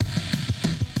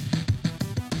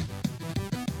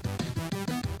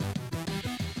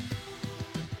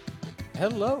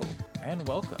Hello, and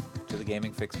welcome to the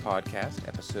Gaming Fix Podcast,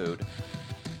 episode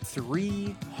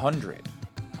 300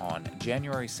 on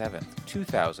January 7th,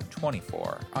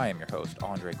 2024. I am your host,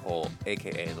 Andre Cole,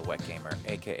 aka The Wet Gamer,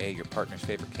 aka your partner's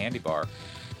favorite candy bar.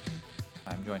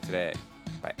 I'm joined today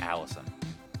by Allison.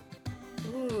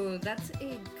 Ooh, that's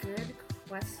a good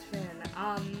question.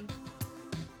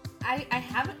 I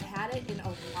haven't had it in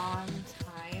a long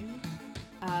time,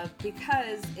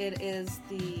 because it is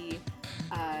the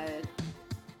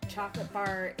chocolate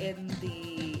bar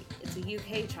it's a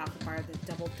UK chocolate bar, the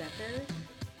Double Decker,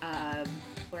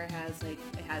 where it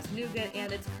has nougat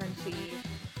and it's crunchy,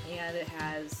 and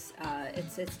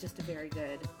it's just a very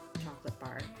good chocolate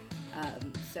bar.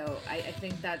 So I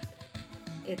think that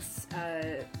it's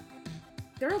there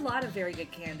are a lot of very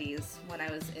good candies when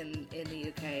I was in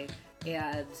the UK,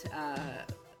 and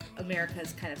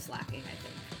America's kind of slacking, I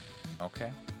think.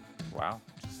 Okay. Wow.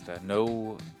 Just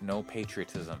no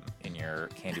patriotism in your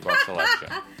candy bar selection.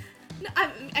 No,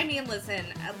 I mean, listen,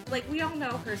 like, we all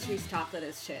know Hershey's chocolate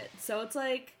is shit, so it's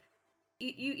like,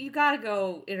 you gotta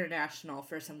go international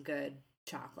for some good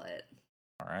chocolate.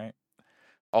 All right.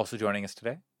 Also joining us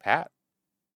today, Pat.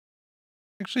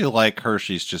 Actually like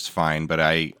Hershey's just fine, but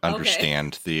I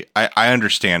understand I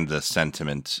understand the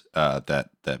sentiment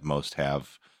that most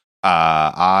have.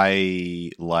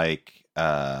 I like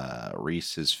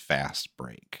Reese's Fast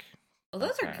Break. Well,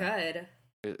 those are good.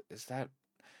 Is that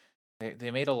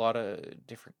they made a lot of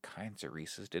different kinds of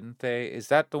Reese's, didn't they? Is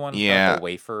that the one with Yeah. the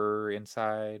wafer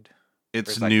inside?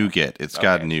 It's like nougat. It's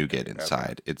got Okay, nougat okay.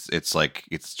 inside.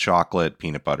 It's chocolate,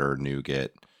 peanut butter,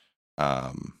 nougat.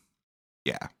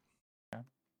 Yeah. Okay.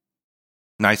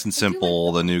 Nice and I do like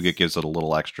simple. The those. nougat gives it a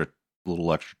little extra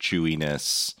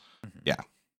chewiness. Mhm. Yeah.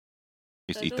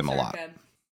 Used to eat Those them a are lot. good.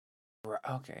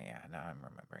 Okay, yeah, now I'm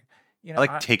remembering. You I know,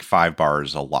 like Take 5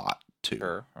 bars a lot too.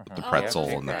 sure. With the Oh, pretzel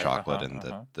okay, and the right. chocolate and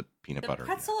the peanut The butter.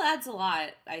 pretzel adds a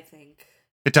lot, I think.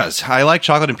 It does. I like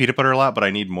chocolate and peanut butter a lot, but I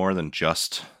need more than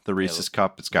just the Reese's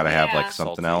cup. It's got to have like Yeah.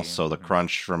 something Salty. else. So the Mhm.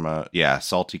 crunch from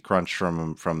salty crunch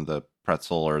from the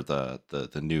pretzel or the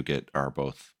nougat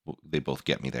they both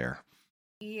get me there.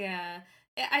 Yeah,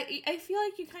 I feel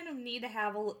like you kind of need to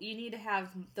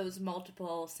have those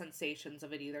multiple sensations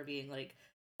of it either being like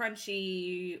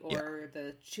crunchy or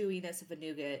the chewiness of a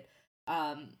nougat.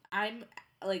 I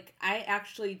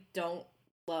actually don't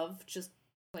love just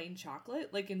plain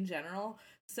chocolate, like, in general,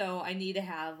 so I need to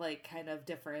have like kind of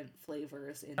different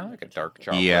flavors in I like the a dark chocolate.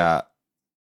 chocolate. Yeah,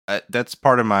 that's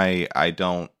part of my.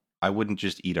 I wouldn't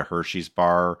just eat a Hershey's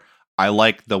bar. I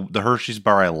like the Hershey's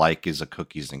bar I like is a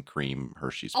cookies and cream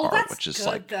Hershey's Oh, bar, that's which is good,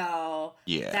 like though.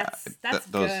 yeah, That's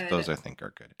good. those I think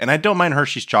are good, and I don't mind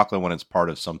Hershey's chocolate when it's part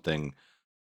of something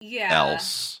Yeah.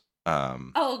 else.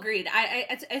 Oh, agreed.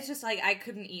 It's just like I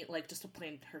couldn't eat like just a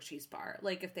plain Hershey's bar.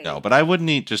 Like, if they No, but I wouldn't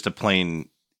eat just a plain,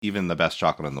 even the best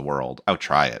chocolate in the world. I would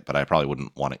try it, but I probably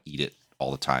wouldn't want to eat it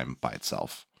all the time by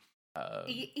itself.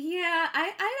 Yeah,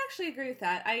 I actually agree with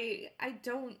that. I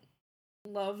don't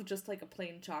love just like a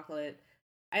plain chocolate.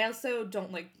 I also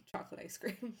don't like chocolate ice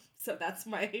cream, so that's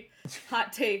my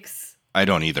hot takes. I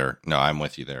don't either. No, I'm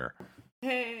with you there.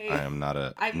 Hey, I am not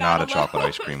a I'm not not a chocolate alone.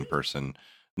 ice cream person.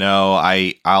 No,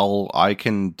 I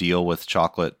can deal with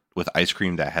chocolate with ice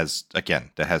cream that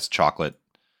has chocolate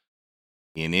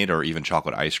in it, or even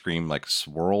chocolate ice cream like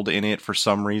swirled in it for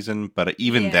some reason. But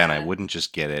even then, I Yeah. wouldn't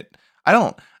just get it. I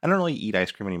don't really eat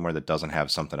ice cream anymore that doesn't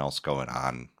have something else going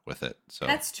on with it. So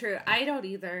That's true. I don't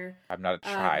either. I'm not a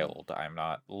child. I'm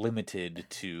not limited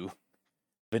to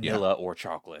vanilla or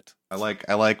chocolate. I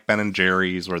like Ben and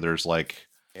Jerry's where there's like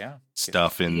Yeah.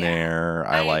 stuff in Yeah, there.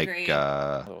 I I like agree.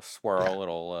 A little swirl, Yeah.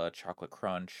 little chocolate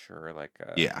crunch, or like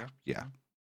yeah.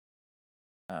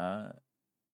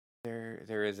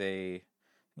 There is I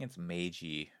think it's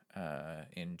Meiji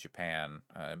in Japan.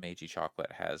 Meiji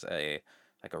chocolate has a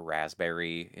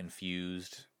raspberry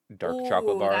infused dark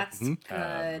chocolate Ooh, bar. that's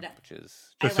good. Which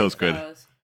is That I sounds like good. those.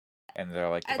 and they're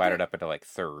like I divided don't- up into like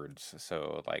thirds,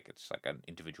 so like it's like an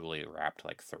individually wrapped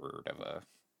like third of a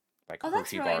like Oh, that's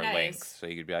Hershey really bar nice. length. So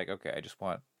you could be like, okay, I just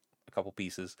want a couple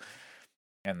pieces,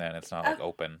 and then it's not like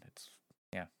open. It's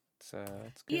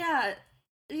good.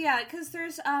 Yeah, because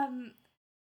there's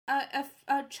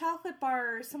a chocolate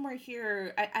bar somewhere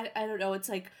here. I don't know. It's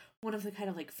like one of the kind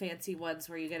of like fancy ones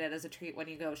where you get it as a treat when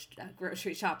you go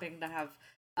grocery shopping to have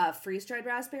freeze dried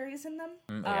raspberries in them.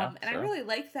 Yeah, and I sure. really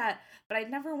like that, but I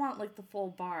never want like the full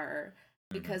bar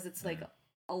because it's like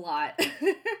a lot.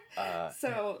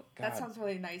 So that God. sounds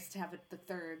really nice to have it the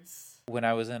thirds. When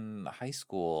I was in high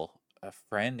school, a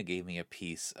friend gave me a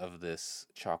piece of this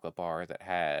chocolate bar that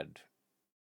had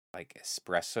like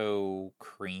espresso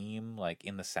cream like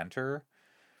in the center,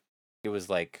 it was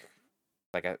like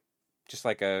a just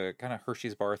like a kind of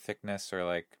Hershey's bar thickness, or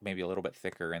like maybe a little bit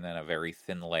thicker, and then a very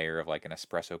thin layer of like an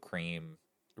espresso cream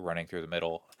running through the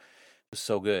middle. It was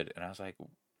so good, and I was like,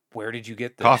 "Where did you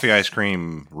get this?" Coffee ice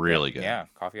cream, really good. Yeah,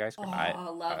 coffee ice cream. Oh, I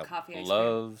love coffee ice cream.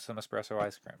 Love some espresso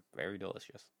ice cream. Very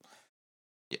delicious.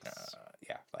 Yes.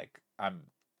 Yeah, like I'm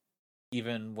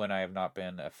even when I have not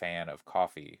been a fan of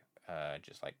coffee,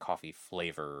 just like coffee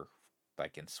flavor,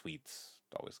 like in sweets,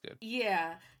 always good.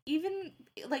 Yeah, even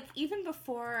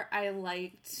before I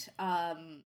liked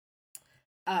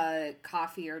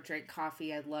coffee or drink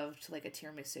coffee, I loved like a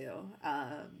tiramisu.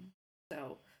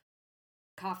 So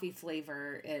coffee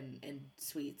flavor in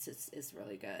sweets is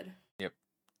really good. Yep,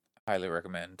 highly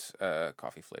recommend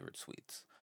coffee flavored sweets.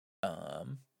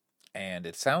 And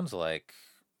it sounds like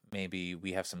maybe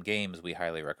we have some games we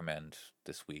highly recommend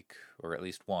this week, or at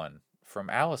least one from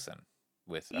Allison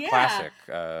with a classic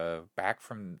back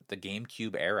from the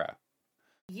GameCube era.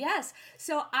 Yes.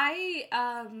 So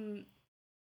I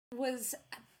was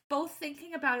both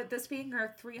thinking about it, this being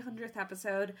our 300th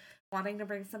episode, wanting to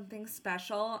bring something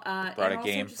special. Brought a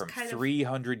game from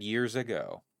 300 years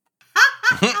ago.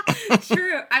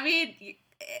 True. I mean,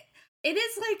 it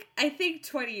is like, I think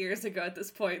 20 years ago at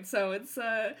this point, so it's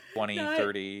 20,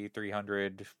 30,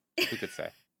 300, who could say?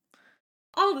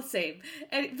 All the same.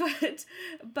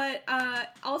 But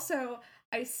also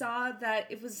I saw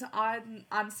that it was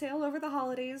on sale over the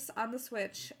holidays on the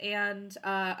Switch, and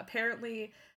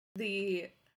apparently the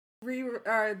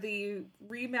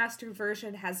remastered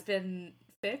version has been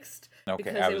fixed.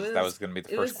 Okay, that was going to be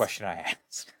the first question I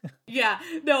asked. Yeah,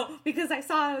 no, because I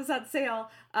saw it was on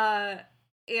sale,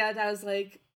 and I was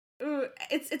like, ooh,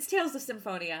 it's Tales of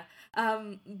Symphonia.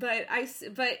 But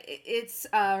its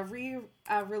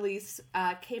release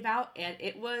came out and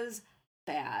it was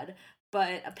bad.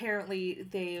 But apparently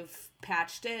they've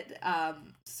patched it,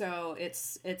 so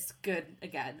it's good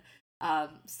again.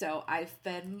 So I've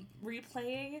been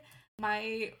replaying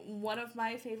one of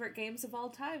my favorite games of all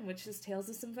time, which is Tales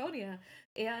of Symphonia,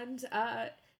 and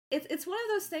it's one of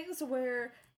those things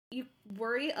where you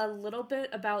worry a little bit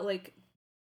about, like,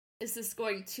 is this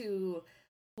going to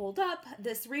hold up?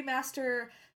 This remaster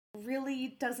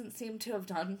really doesn't seem to have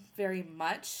done very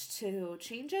much to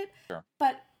change it, sure.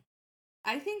 But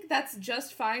I think that's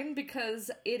just fine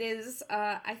because it is,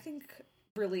 I think,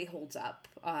 really holds up.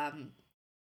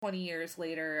 20 years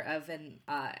later of an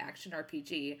action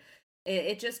RPG,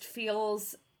 it just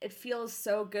feels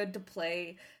so good to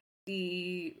play.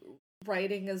 The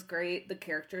writing is great, the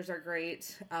characters are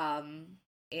great,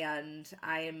 and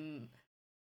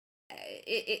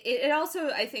it also,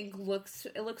 I think, looks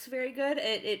very good.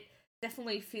 It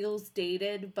definitely feels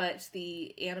dated, but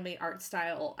the anime art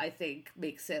style, I think,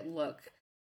 makes it look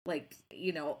like,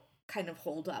 kind of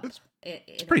hold up.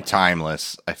 It's pretty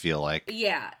timeless, I feel like.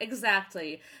 Yeah,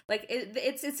 exactly. Like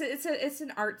it's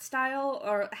an art style,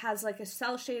 or has like a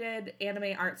cel shaded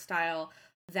anime art style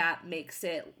that makes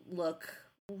it look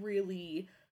really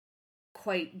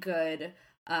quite good.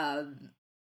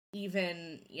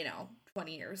 Even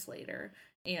 20 years later,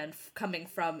 and coming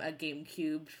from a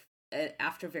GameCube,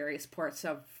 after various ports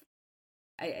of,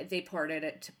 they ported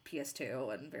it to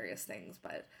PS2 and various things,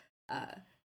 but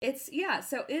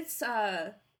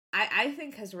I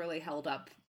think has really held up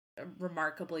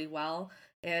remarkably well,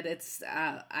 and it's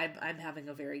I'm having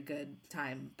a very good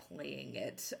time playing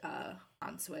it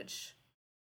on Switch.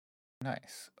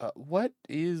 Nice. What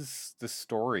is the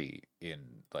story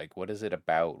in, like, what is it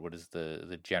about? What is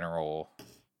the general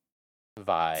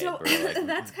vibe? So or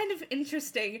that's kind of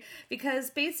interesting,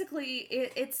 because basically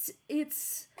it's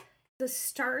the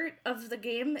start of the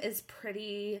game is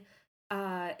pretty,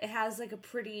 it has like a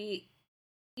pretty,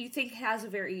 you think has a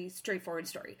very straightforward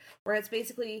story, where it's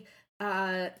basically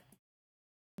the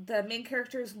main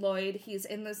character is Lloyd. He's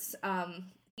in this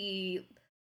he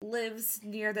lives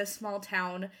near this small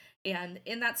town, and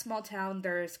in that small town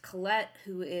there's Colette,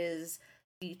 who is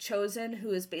the Chosen,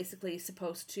 who is basically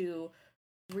supposed to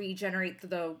regenerate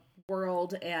the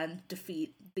world and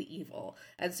defeat the evil.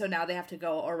 And so now they have to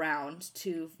go around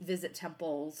to visit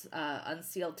temples,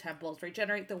 unsealed temples,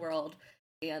 regenerate the world,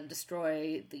 and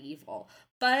destroy the evil.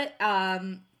 But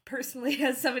personally,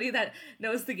 as somebody that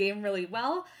knows the game really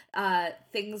well,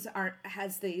 things aren't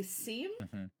as they seem.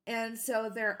 Mm-hmm. And so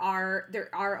there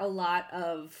are a lot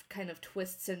of kind of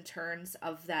twists and turns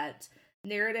of that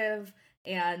narrative,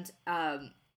 and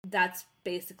that's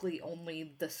basically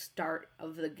only the start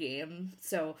of the game.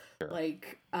 So, sure.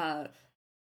 Like,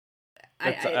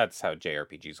 that's how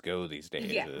JRPGs go these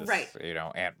days. Yeah, right.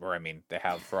 Or I mean, they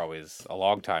have for always a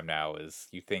long time now. Is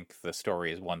you think the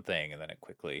story is one thing, and then it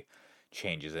quickly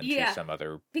changes into some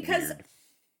other because weird...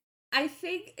 I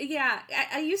think, yeah,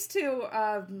 I used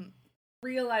to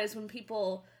realize when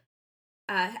people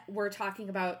were talking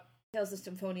about Tales of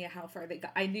Symphonia how far they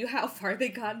got. I knew how far they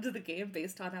got into the game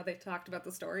based on how they talked about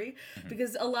the story, Mhm.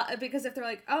 because if they're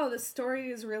like, oh, the story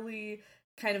is really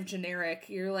kind of generic,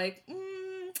 you're like,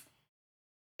 it's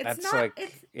That's not. like,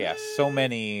 It's yeah, so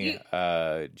many you,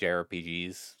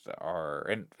 JRPGs are,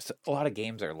 and a lot of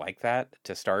games are like that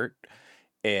to start,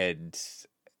 and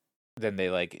then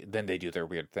they do their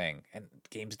weird thing, and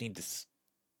games need to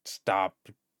stop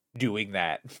doing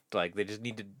that. Like they just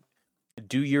need to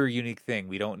do your unique thing.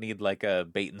 We don't need like a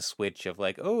bait and switch of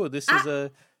like, oh, this I, is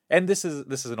a, and this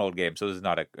is an old game, so this is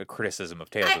not a criticism of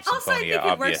Tales of I Symphonia,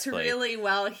 think it works obviously. really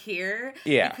well here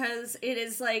Yeah. because it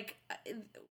is like,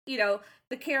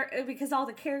 because all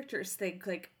the characters think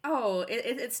like, oh,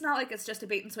 it's not like it's just a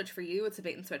bait and switch for you, it's a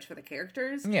bait and switch for the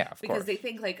characters. Yeah, of Because course. they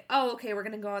think like, oh, okay, we're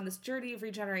gonna go on this journey of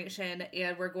regeneration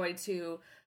and we're going to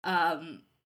um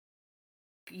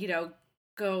you know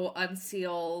go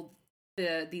unseal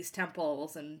these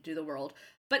temples and do the world.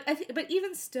 But but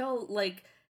even still, like,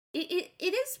 it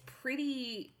is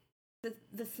pretty,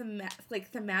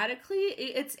 thematically,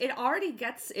 it already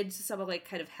gets into some of like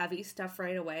kind of heavy stuff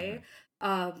right away.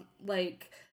 Like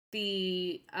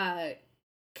the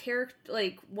character,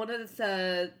 like one of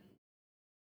the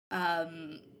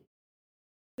um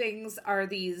things are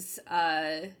these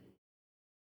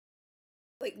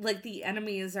like the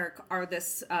enemies are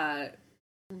this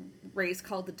race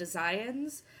called the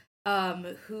Desians,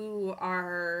 who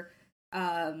are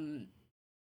um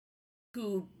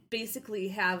who basically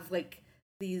have like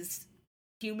these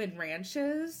human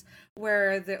ranches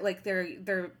where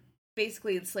they're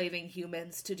basically enslaving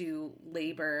humans to do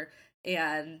labor.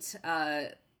 And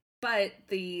but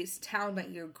the town that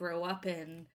you grow up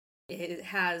in, it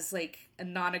has like a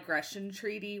non-aggression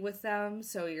treaty with them,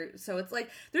 so it's like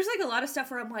there's like a lot of stuff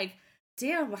where I'm like,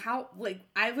 damn, how, like,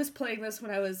 I was playing this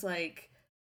when I was like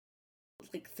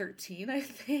 13, I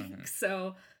think.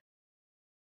 So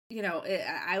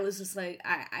I was just like,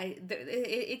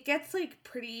 it gets like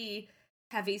pretty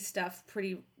heavy stuff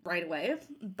pretty right away,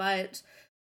 but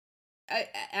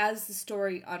as the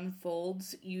story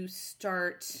unfolds, you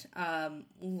start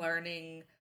learning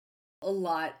a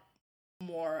lot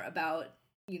more about,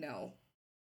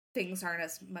 things aren't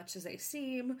as much as they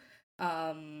seem.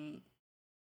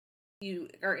 You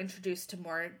are introduced to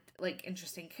more like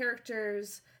interesting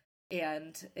characters,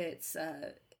 and it's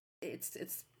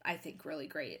I think really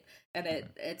great. And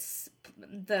it's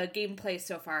the gameplay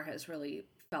so far has really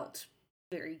felt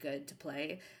very good to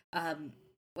play.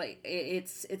 Like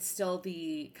it's still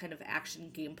the kind of action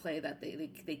gameplay that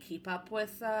they keep up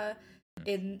with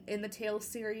in the Tales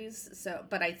series. So,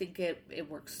 but I think it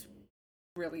works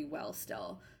really well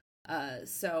still.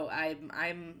 So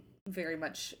I'm very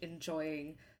much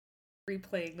enjoying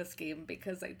replaying this game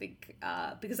because I think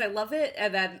because I love it,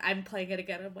 and then I'm playing it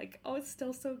again. I'm like, oh, it's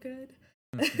still so good.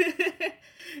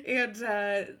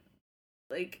 And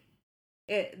like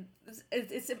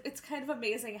it's kind of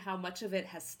amazing how much of it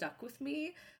has stuck with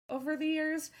me over the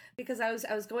years, because I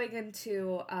was going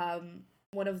into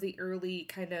one of the early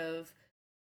kind of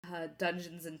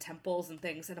dungeons and temples and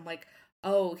things, and I'm like,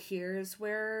 oh, here's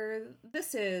where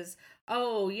this is.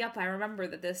 Oh, yep, I remember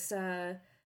that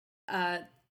uh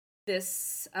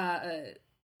this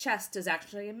chest is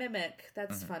actually a mimic.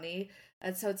 That's funny.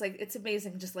 And so it's like, it's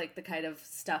amazing, just like the kind of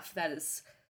stuff that is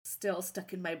still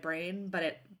stuck in my brain,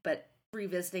 but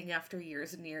revisiting after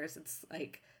years and years, it's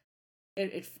like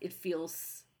it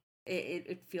feels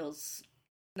it feels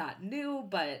not new,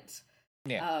 but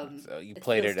Yeah. So you it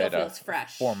played feels, it still at a feels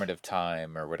fresh. formative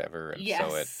time or whatever, and so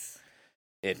Yes.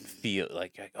 it feel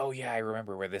like, oh yeah, I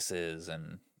remember where this is,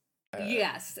 and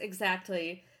Yes,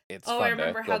 exactly. it's Oh, I fun to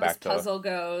remember go how this back to. puzzle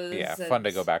goes. Yeah, fun And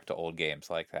to go back to old games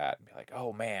like that and be like,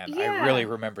 oh man, I really yeah.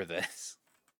 remember this.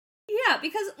 Yeah,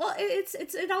 because, well,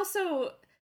 it also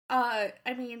I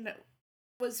mean,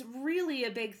 was really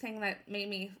a big thing that made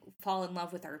me fall in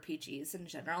love with RPGs in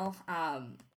general.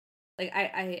 Like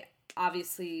I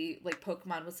obviously, like,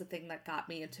 Pokemon was the thing that got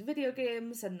me into video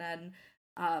games, and then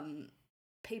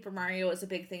Paper Mario was a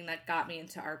big thing that got me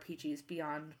into RPGs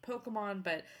beyond Pokemon,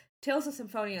 but Tales of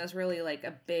Symphonia is really like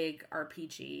a big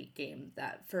RPG game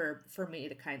that for me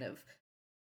to kind of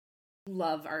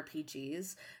love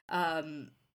RPGs.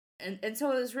 And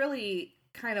so it was really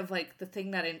kind of like the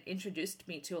thing that introduced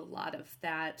me to a lot of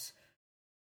that,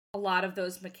 a lot of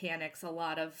those mechanics, a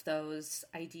lot of those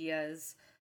ideas,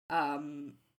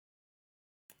 and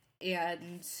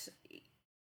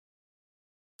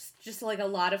just like a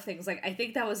lot of things. Like, I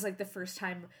think that was like the first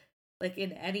time, like,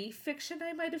 in any fiction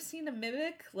I might have seen a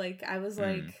mimic. Like, I was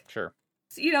like, Sure.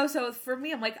 So for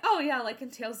me, I'm like, oh yeah, like in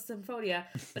Tales of Symphonia,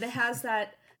 but it has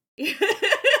that,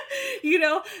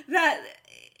 that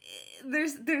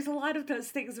there's a lot of those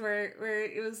things where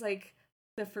it was like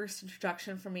the first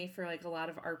introduction for me for like a lot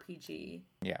of RPG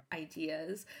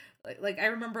ideas. Like I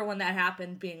remember when that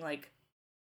happened, being like,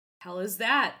 hell is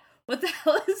that? What the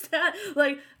hell is that?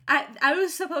 Like I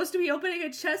was supposed to be opening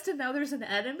a chest and now there's an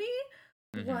enemy?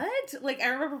 Mm-hmm. What? Like I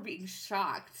remember being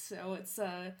shocked. So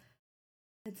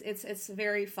it's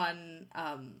very fun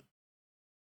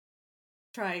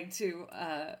trying to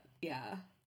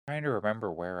trying to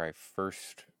remember where I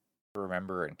first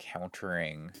remember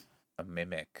encountering a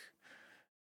mimic,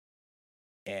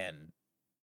 and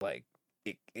like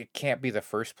it can't be the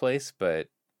first place, but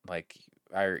like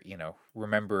I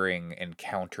remembering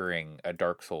encountering a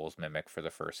Dark Souls mimic for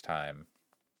the first time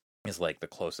is like the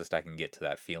closest I can get to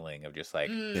that feeling of just like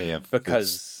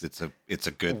because it's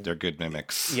a good, they're good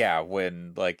mimics. Yeah,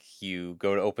 when like you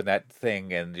go to open that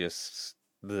thing and just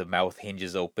the mouth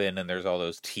hinges open and there's all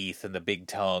those teeth and the big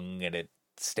tongue and it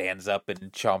stands up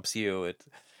and chomps you. It's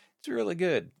really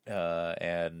good.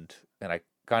 And I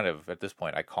kind of at this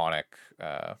point iconic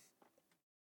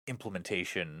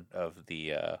implementation of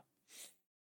the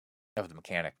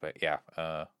mechanic. But yeah,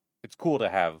 it's cool to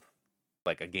have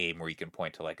like a game where you can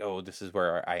point to like, oh, this is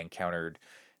where I encountered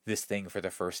this thing for the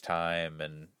first time,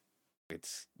 and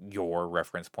it's your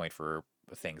reference point for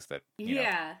things that you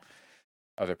know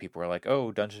other people are like,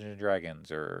 oh, Dungeons and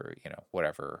Dragons, or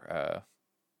whatever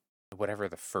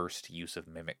the first use of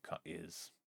mimic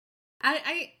is.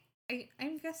 I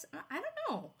guess I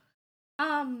don't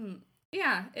know.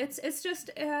 Yeah, it's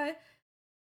just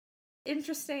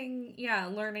interesting. Yeah,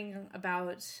 learning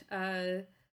about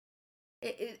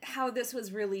how this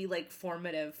was really like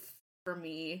formative for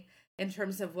me in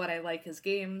terms of what I like as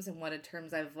games and what in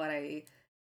terms of what I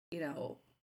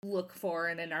look for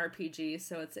in an RPG.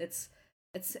 So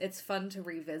it's fun to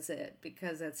revisit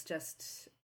because it's just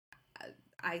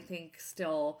I think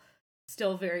still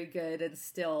very good and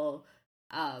still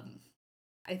I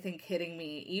think hitting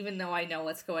me, even though I know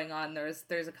what's going on.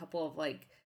 There's a couple of like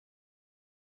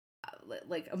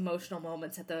emotional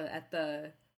moments at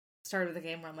the start of the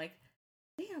game where I'm like,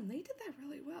 damn, they did that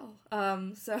really well.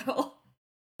 So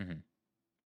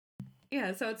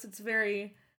yeah, so it's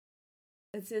very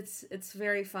it's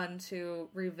very fun to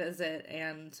revisit,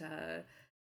 and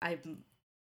I'm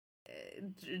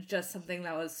just something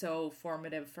that was so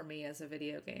formative for me as a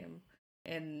video game,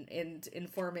 and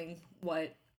informing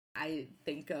what I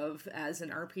think of as an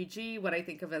RPG, what I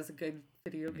think of as a good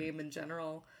video game in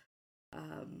general.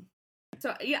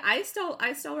 So yeah, I still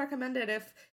recommend it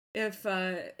if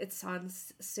it's on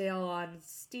sale on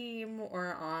Steam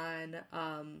or on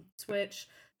Switch.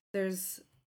 It's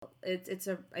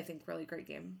a, I think, really great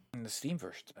game. And the Steam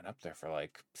version's been up there for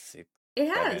like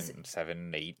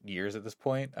 7-8 years at this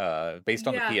point. Based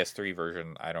on the PS3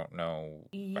 version, I don't know.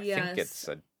 Yes.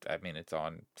 I think it's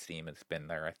on Steam. It's been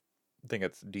there. I think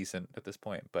it's decent at this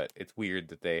point, but it's weird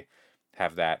that they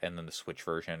have that and then the Switch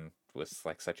version was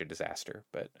like such a disaster.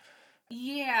 But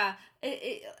yeah,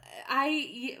 it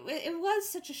was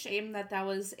such a shame that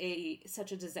was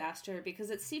such a disaster, because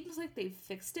it seems like they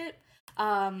fixed it.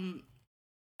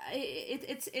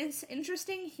 It's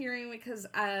interesting hearing, because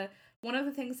one of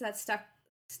the things that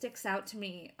sticks out to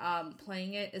me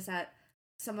playing it is that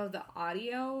some of the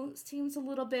audio seems a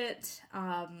little bit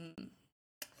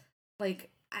like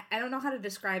I don't know how to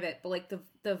describe it, but like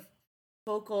the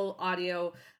vocal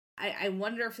audio, I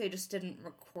wonder if they just didn't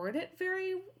record it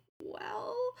very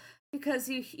well, because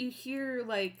you hear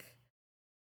like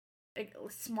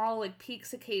small like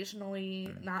peaks occasionally,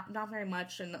 not very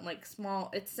much, and like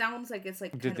small. It sounds like it's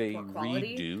like did they poor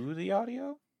quality. Redo the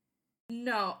audio?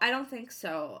 No, I don't think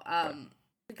so.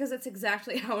 Because it's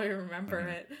exactly how I remember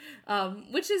it.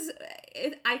 Which is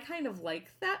I kind of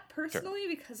like that personally,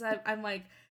 because I'm like,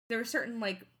 there are certain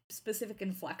like specific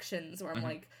inflections where I'm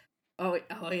like, oh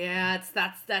yeah,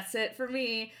 that's it for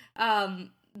me.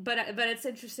 But it's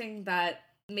interesting that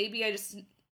maybe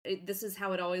this is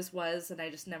how it always was, and I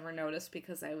just never noticed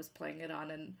because I was playing it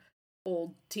on an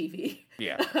old TV.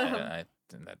 Yeah,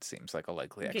 and that seems like a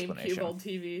likely explanation. GameCube old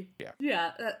TV.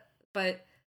 Yeah. But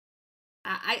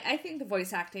I think the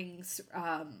voice acting's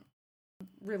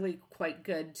really quite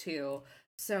good too.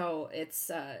 So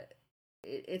it's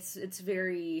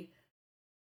very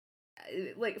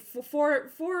like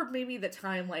for maybe the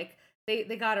time, like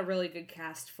they got a really good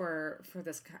cast for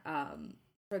this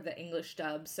for the English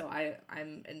dub, so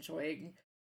I'm enjoying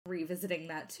revisiting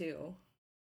that too.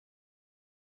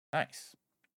 Nice.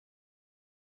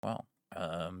 Well,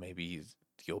 maybe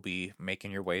you'll be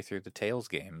making your way through the Tales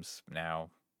games now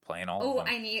playing all Oh, of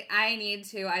them. I need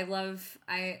to. I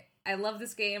love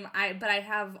this game. But I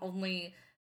have only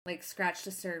like scratched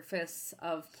the surface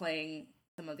of playing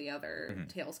some of the other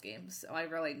Tales games, so I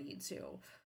really need to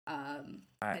kind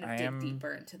of dig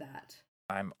deeper into that.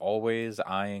 I'm always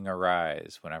eyeing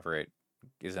Arise whenever it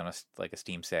is on a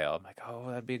Steam sale. I'm like, oh,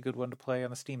 that'd be a good one to play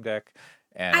on the Steam Deck.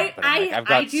 And but I'm like, I've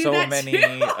got so many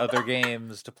other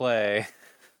games to play.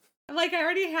 I'm like, I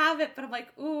already have it, but I'm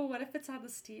like, ooh, what if it's on the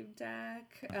Steam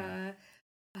Deck? I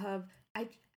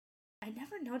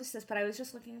never noticed this, but I was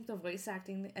just looking at the voice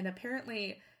acting, and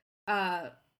apparently,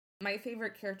 my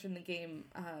favorite character in the game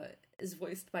is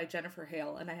voiced by Jennifer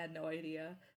Hale, and I had no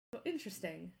idea. So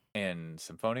interesting. In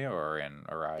Symphonia or in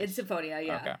Arise? In Symphonia,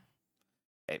 yeah.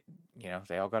 Okay.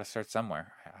 They all got to start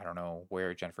somewhere. I don't know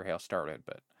where Jennifer Hale started,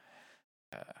 but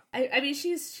I mean,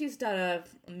 she's done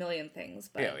a million things,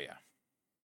 but yeah.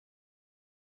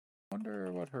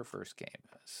 Wonder what her first game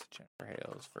is. Jennifer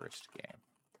Hale's first game.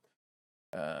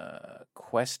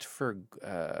 Quest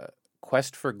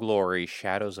for Glory: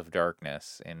 Shadows of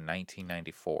Darkness in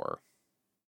 1994.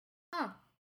 Huh.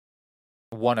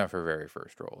 One of her very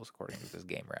first roles, according to this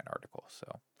Game Rant article.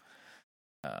 So,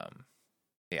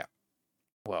 yeah.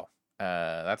 Well,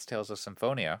 that's Tales of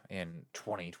Symphonia in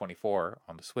 2024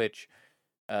 on the Switch.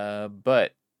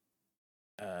 But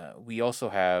we also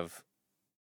have.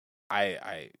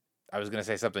 I was going to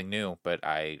say something new, but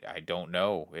I don't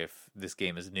know if this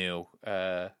game is new.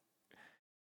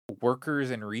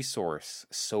 Workers and Resource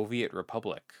Soviet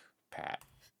Republic, Pat.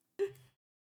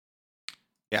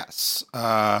 Yes.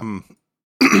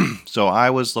 So I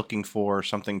was looking for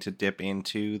something to dip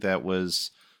into that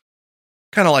was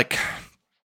kind of like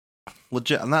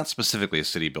legit, not specifically a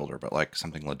city builder, but like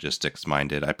something logistics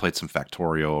minded. I played some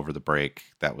Factorio over the break.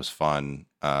 That was fun.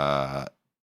 I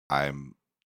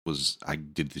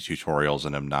did the tutorials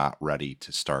and I'm not ready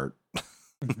to start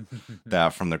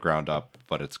that from the ground up,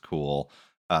 but it's cool.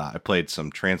 I played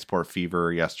some Transport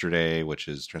Fever yesterday, which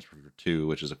is Transport Fever 2,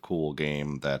 which is a cool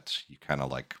game that you kind of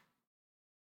like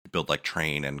build like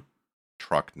train and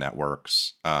truck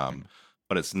networks.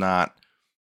 But it's not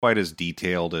quite as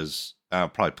detailed as I'll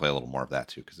probably play a little more of that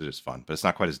too, because it is fun, but it's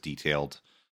not quite as detailed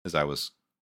as I was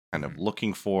kind of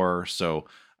looking for. So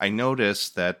I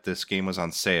noticed that this game was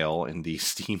on sale in the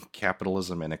Steam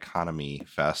Capitalism and Economy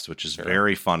Fest, which is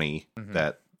very funny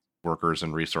that Workers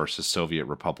and Resources Soviet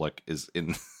Republic is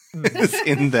in that it's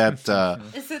in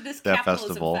this that Capitalism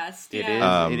festival. Fest.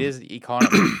 It is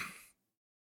economy.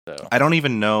 So I don't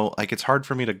even know. Like, it's hard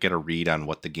for me to get a read on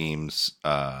what the game's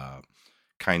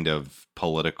kind of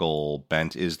political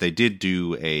bent is. They did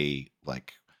do a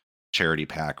like charity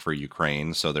pack for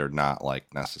Ukraine, so they're not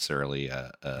like necessarily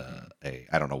a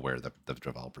I don't know where the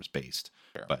developer's based,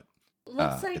 but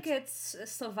looks like it's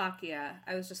Slovakia.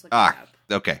 I was just looking it up.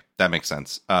 Okay, that makes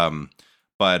sense.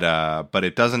 But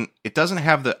it doesn't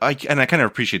have the and I kind of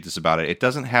appreciate this about it. It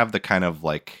doesn't have the kind of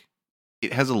like,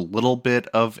 it has a little bit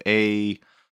of a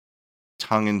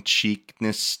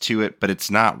tongue-in-cheekness to it, but it's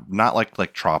not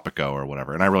like Tropico or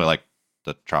whatever. And I really like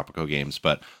the Tropico games,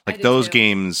 but like those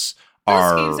games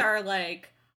are like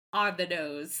on the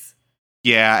nose.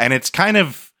 Yeah, and it's kind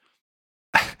of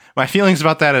my feelings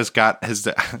about that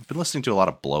I've been listening to a lot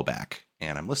of Blowback,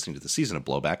 and I'm listening to the season of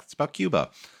Blowback. It's about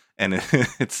Cuba, and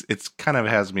it's kind of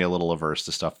has me a little averse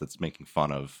to stuff that's making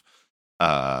fun of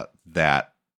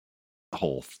that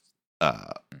whole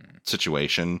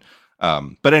situation.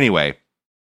 But anyway,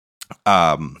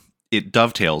 it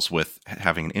dovetails with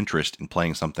having an interest in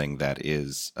playing something that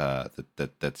is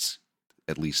that's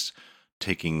at least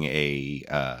taking a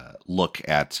look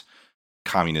at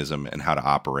communism and how to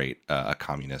operate a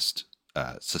communist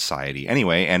society.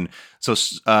 Anyway, and so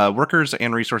Workers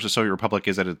and Resources Soviet Republic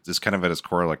is kind of at its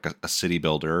core like a city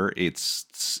builder.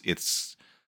 It's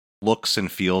looks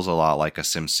and feels a lot like a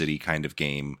SimCity kind of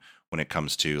game when it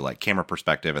comes to like camera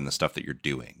perspective and the stuff that you're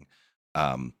doing.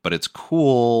 But it's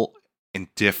cool and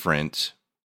different,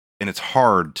 and it's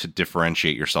hard to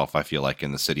differentiate yourself, I feel like,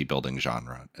 in the city building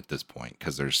genre at this point,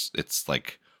 because it's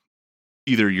like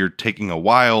either you're taking a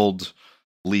wild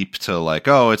leap to like,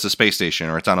 oh, it's a space station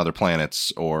or it's on other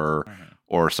planets or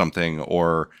something,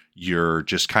 or you're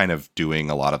just kind of doing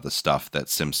a lot of the stuff that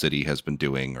SimCity has been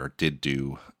doing or did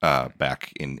do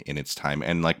back in its time.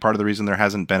 And like part of the reason there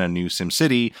hasn't been a new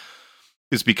SimCity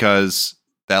is because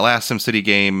that last SimCity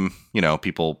game,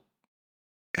 people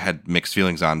had mixed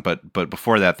feelings on, but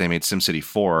before that they made SimCity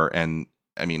 4, and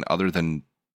I mean, other than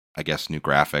I guess new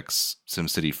graphics,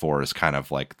 SimCity 4 is kind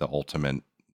of like the ultimate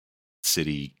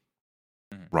city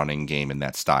running game in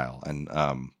that style. And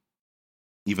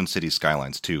even City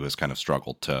Skylines 2 has kind of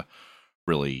struggled to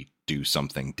really do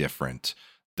something different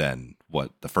than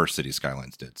what the first City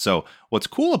Skylines did. So what's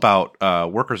cool about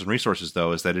Workers and Resources,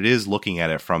 though, is that it is looking at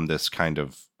it from this kind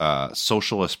of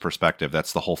socialist perspective.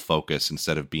 That's the whole focus,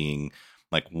 instead of being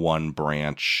like one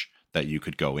branch that you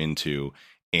could go into.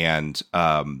 And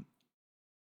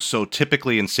so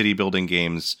typically in city building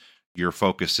games, your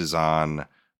focus is on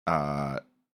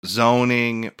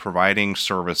zoning, providing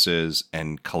services,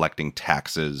 and collecting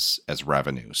taxes as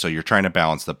revenue. So you're trying to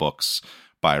balance the books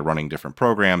by running different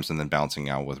programs and then balancing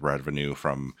out with revenue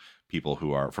from people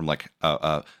who are from like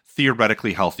a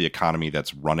theoretically healthy economy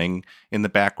that's running in the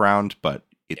background, but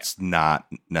it's not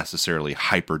necessarily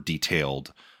hyper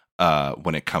detailed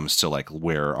when it comes to like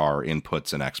where our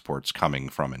inputs and exports coming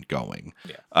from and going.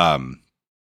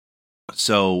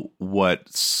 So what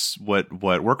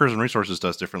Workers and Resources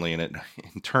does differently, and it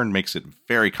in turn makes it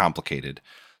very complicated.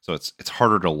 So it's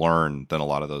harder to learn than a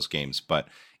lot of those games, but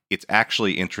it's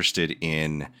actually interested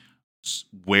in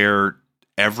where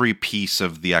every piece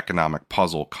of the economic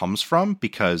puzzle comes from,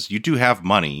 because you do have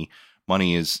money.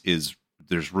 Money is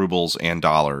there's rubles and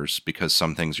dollars, because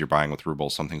some things you're buying with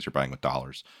rubles, some things you're buying with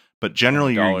dollars. But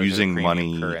generally, you're using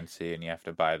money currency, and you have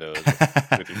to buy those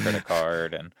with your credit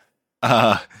card. And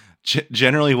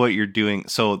generally, what you're doing.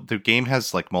 So the game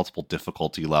has like multiple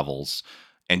difficulty levels,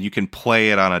 and you can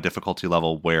play it on a difficulty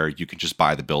level where you can just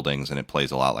buy the buildings, and it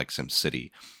plays a lot like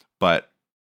SimCity. But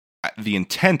the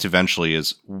intent eventually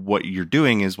is, what you're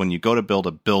doing is when you go to build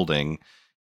a building,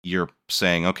 you're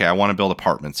saying, okay, I want to build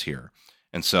apartments here,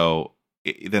 and so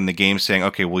then the game's saying,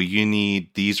 okay, well, you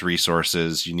need these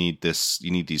resources, you need this,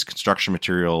 you need these construction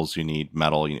materials, you need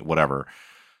metal, you need whatever.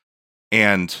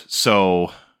 And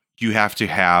so you have to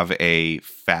have a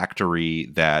factory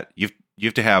that you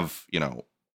have to have,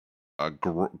 a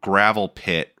gravel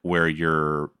pit where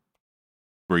you're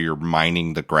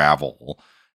mining the gravel.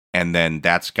 And then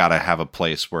that's got to have a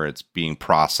place where it's being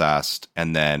processed.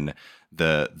 And then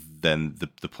the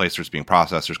place where it's being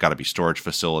processed, there's got to be storage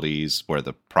facilities where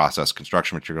the processed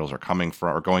construction materials are coming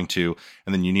from or going to.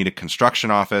 And then you need a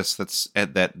construction office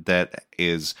that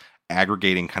is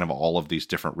aggregating kind of all of these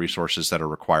different resources that are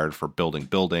required for building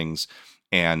buildings.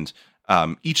 And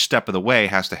each step of the way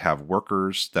has to have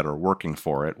workers that are working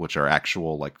for it, which are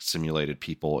actual like simulated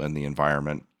people in the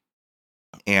environment.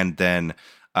 And then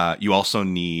you also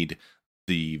need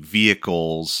the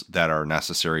vehicles that are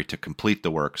necessary to complete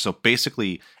the work. So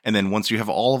basically, and then once you have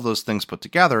all of those things put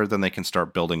together, then they can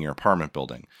start building your apartment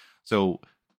building. So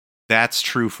that's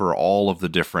true for all of the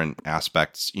different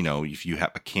aspects. If you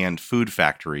have a canned food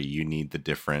factory, you need the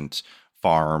different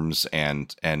farms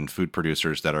and food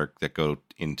producers that go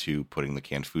into putting the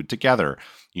canned food together.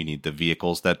 You need the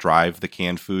vehicles that drive the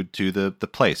canned food to the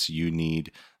place. You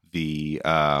need you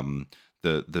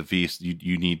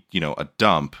need a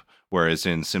dump. Whereas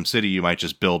in SimCity, you might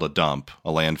just build a dump,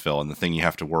 a landfill, and the thing you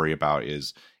have to worry about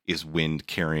is wind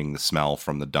carrying the smell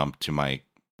from the dump to my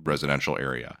residential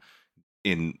area.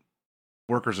 In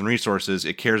Workers and Resources,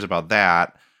 it cares about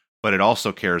that, but it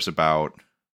also cares about,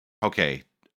 okay,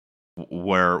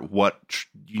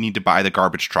 you need to buy the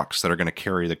garbage trucks that are going to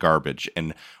carry the garbage,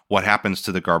 and what happens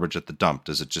to the garbage at the dump?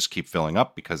 Does it just keep filling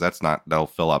up? Because that'll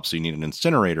fill up. So you need an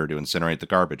incinerator to incinerate the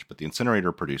garbage, but the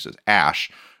incinerator produces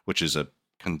ash, which is a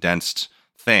condensed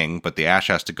thing, but the ash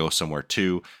has to go somewhere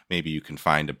too. Maybe you can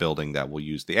find a building that will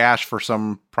use the ash for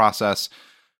some process.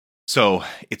 So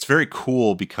it's very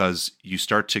cool because you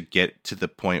start to get to the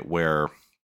point where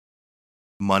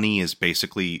money is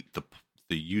basically the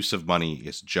use of money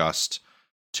is just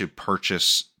to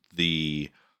purchase the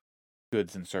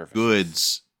goods and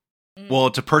services.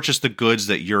 Well, to purchase the goods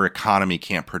that your economy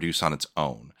can't produce on its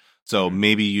own. So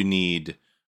maybe you need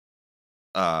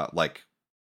like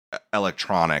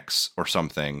electronics or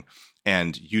something,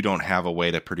 and you don't have a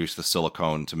way to produce the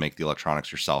silicone to make the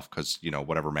electronics yourself because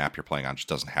whatever map you're playing on just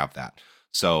doesn't have that.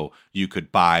 So you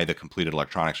could buy the completed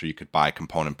electronics, or you could buy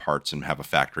component parts and have a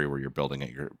factory where you're building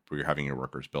it, where you're having your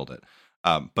workers build it.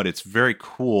 But it's very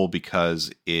cool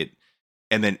because the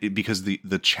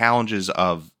challenges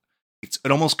of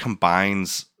it almost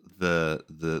combines the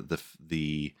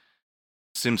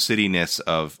SimCity-ness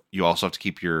of, you also have to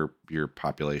keep your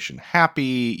population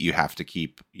happy. You have to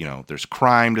keep, there's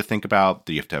crime to think about.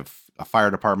 You have to have a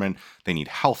fire department. They need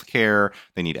healthcare.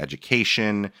 They need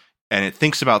education. And it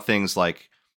thinks about things like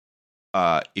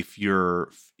if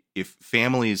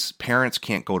parents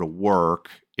can't go to work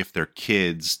if their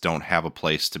kids don't have a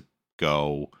place to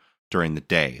go during the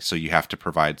day. So you have to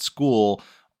provide school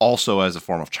also as a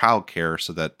form of childcare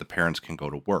so that the parents can go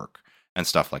to work and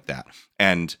stuff like that.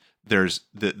 And there's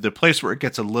the place where it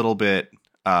gets a little bit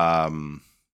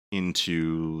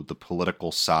into the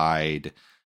political side.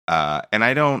 And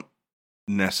I don't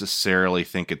necessarily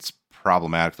think it's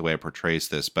problematic the way it portrays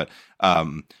this, but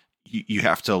you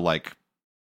have to, like,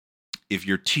 if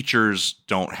your teachers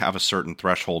don't have a certain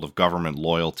threshold of government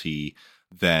loyalty,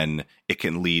 then it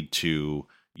can lead to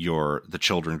the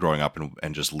children growing up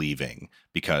and just leaving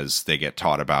because they get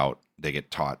taught,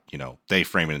 they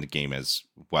frame it in the game as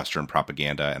Western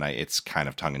propaganda, and it's kind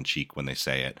of tongue in cheek when they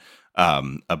say it,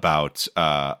 about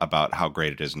how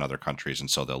great it is in other countries, and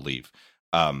so they'll leave.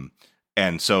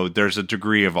 And so there's a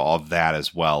degree of all of that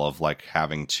as well, of like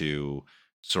having to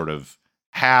sort of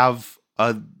have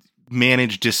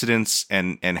manage dissidents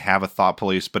and have a thought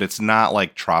police, but it's not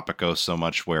like Tropico so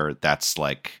much where that's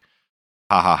like,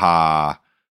 ha ha ha,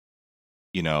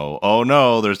 oh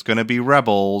no, there's going to be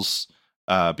rebels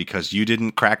because you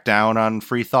didn't crack down on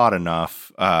free thought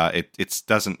enough. It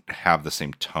doesn't have the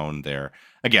same tone there.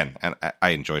 Again, and I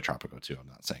enjoy Tropico too. I'm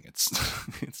not saying it's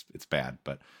it's bad,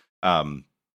 but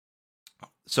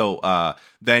so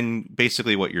then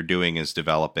basically what you're doing is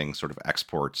developing sort of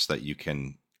exports that you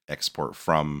can export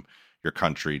from your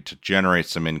country to generate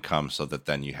some income, so that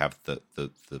then you have the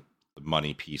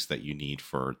money piece that you need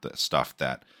for the stuff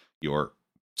that your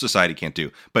society can't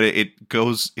do. But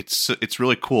it's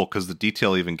really cool because the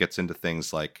detail even gets into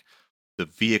things like the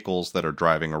vehicles that are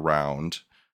driving around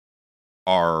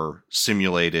are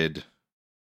simulated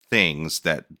things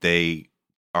that they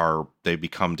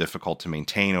become difficult to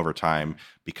maintain over time,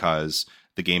 because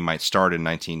the game might start in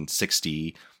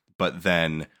 1960, but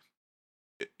then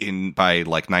by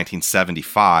like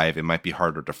 1975 it might be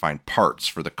harder to find parts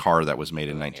for the car that was made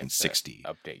in 1960.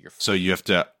 Update your fleet. So you have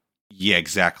to, yeah,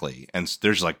 exactly. And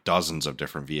there's like dozens of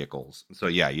different vehicles. So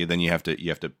yeah, you have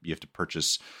to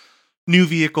purchase new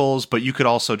vehicles, but you could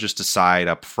also just decide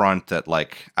up front that,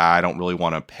 like, I don't really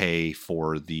want to pay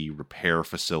for the repair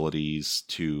facilities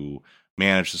to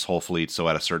manage this whole fleet. So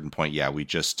at a certain point, yeah, we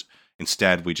just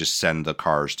send the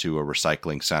cars to a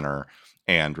recycling center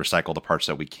and recycle the parts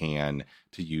that we can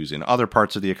to use in other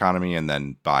parts of the economy, and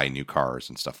then buy new cars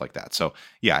and stuff like that. So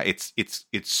yeah, it's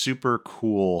super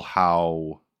cool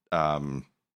how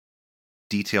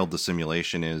detailed the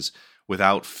simulation is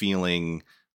without feeling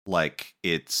like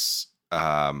it's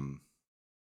a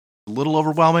little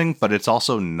overwhelming, but it's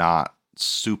also not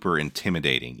super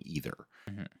intimidating either.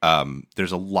 Mm-hmm.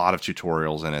 There's a lot of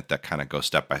tutorials in it that kind of go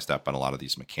step by step on a lot of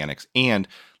these mechanics. And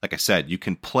like I said, you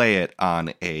can play it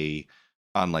on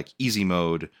like easy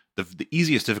mode. The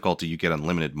easiest difficulty, you get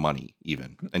unlimited money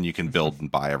even, and you can build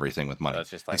and buy everything with money. So it's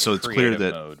just like so it's clear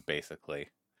that mode, basically.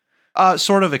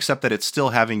 Sort of, except that it's still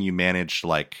having you manage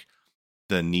like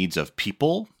the needs of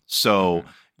people. So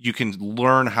you can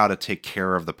learn how to take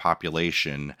care of the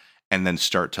population and then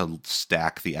start to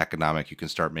stack the economic. You can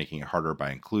start making it harder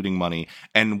by including money.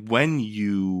 And when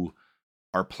you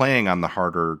are playing on the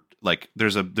harder, like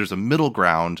there's a middle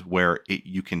ground where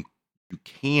you can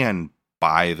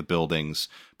buy the buildings,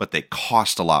 but they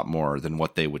cost a lot more than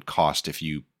what they would cost if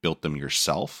you built them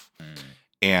yourself.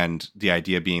 And the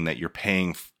idea being that you're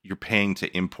paying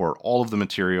to import all of the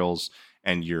materials,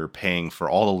 and you're paying for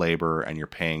all the labor, and you're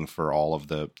paying for all of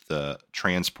the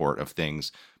transport of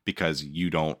things, because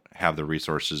you don't have the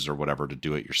resources or whatever to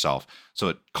do it yourself. So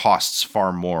it costs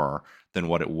far more than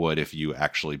what it would if you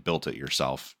actually built it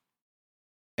yourself.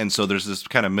 And so there's this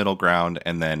kind of middle ground,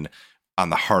 and then on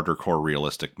the harder core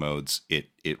realistic modes, it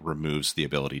removes the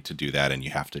ability to do that, and you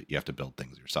have to build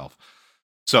things yourself.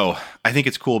 So I think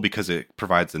it's cool because it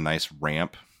provides a nice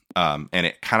ramp, and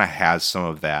it kind of has some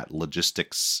of that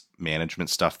logistics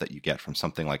management stuff that you get from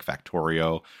something like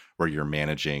Factorio, where you're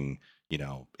managing,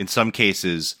 in some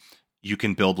cases you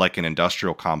can build like an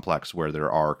industrial complex where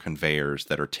there are conveyors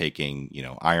that are taking,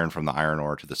 iron from the iron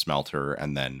ore to the smelter,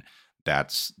 and then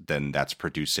that's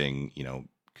producing,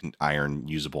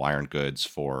 usable iron goods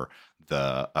for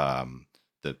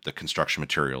the construction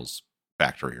materials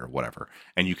factory or whatever.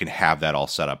 And you can have that all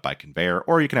set up by conveyor,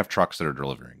 or you can have trucks that are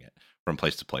delivering it from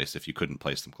place to place if you couldn't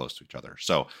place them close to each other.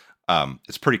 So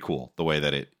it's pretty cool the way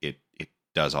that it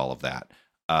does all of that.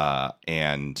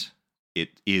 And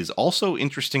it is also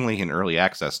interestingly in early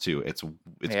access too. It's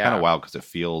kind of wild because it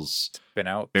feels been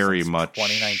out very since much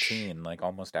 2019, like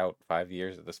almost out 5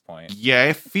 years at this point. Yeah,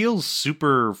 it feels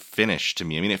super finished to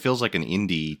me. I mean, it feels like an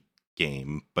indie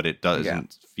game, but it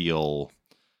doesn't feel.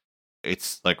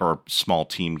 It's like, or a small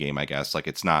team game, I guess. Like,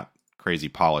 it's not crazy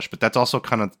polished, but that's also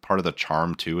kind of part of the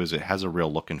charm too. Is it has a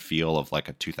real look and feel of like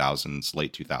a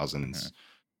late 2000s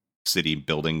city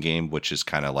building game, which is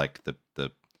kind of like the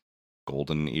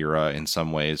golden era in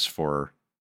some ways for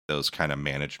those kind of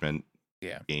management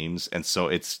games. And so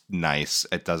it's nice.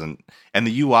 It doesn't, and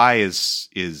the UI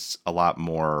is a lot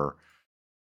more,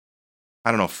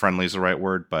 I don't know if friendly is the right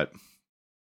word, but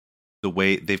the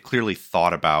way they've clearly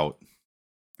thought about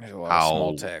There's a lot of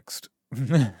small text.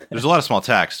 there's a lot of small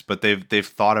text, but they've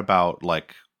thought about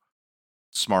like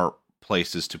smart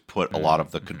places to put a lot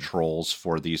of the controls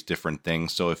for these different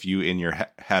things. So if you in your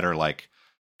head are like,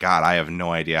 God, I have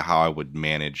no idea how I would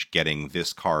manage getting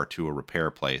this car to a repair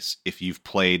place. If you've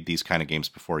played these kind of games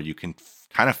before, you can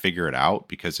kind of figure it out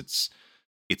because it's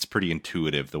pretty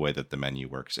intuitive the way that the menu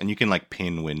works, and you can like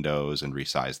pin windows and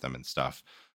resize them and stuff,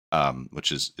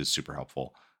 which is super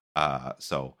helpful.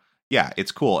 So yeah,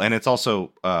 it's cool, and it's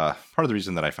also part of the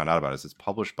reason that I found out about it is it's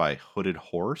published by Hooded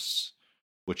Horse,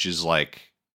 which is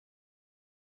like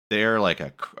they're like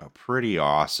a pretty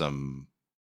awesome.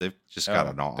 They've just got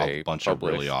a bunch of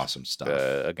really awesome stuff.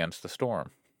 Against the Storm.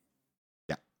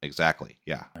 Yeah, exactly.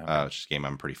 Yeah, Okay. which is a game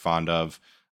I'm pretty fond of.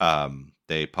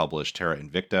 They published Terra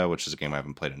Invicta, which is a game I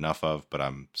haven't played enough of, but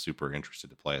I'm super interested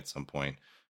to play at some point.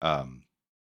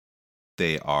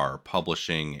 They are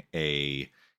publishing a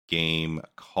game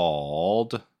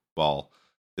called,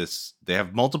 they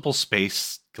have multiple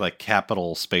space, like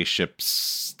capital spaceships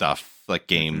stuff, like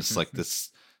games like this.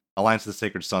 Alliance of the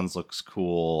Sacred Sons looks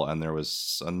cool, and there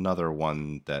was another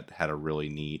one that had a really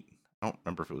neat, I don't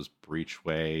remember if it was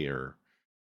Breachway or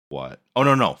what. Oh,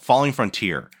 no. Falling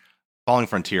Frontier. Falling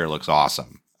Frontier looks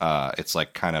awesome. It's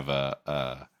like kind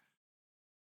of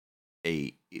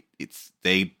it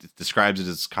describes it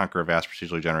as conquer a vast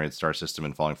procedurally generated star system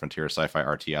in Falling Frontier, sci-fi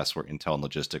RTS where intel and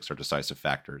logistics are decisive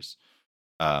factors.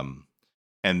 And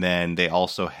then they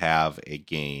also have a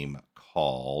game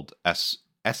called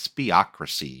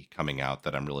Espiocracy coming out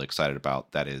that I'm really excited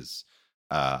about. That is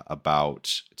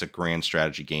it's a grand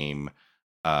strategy game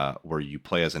where you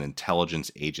play as an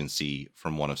intelligence agency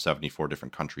from one of 74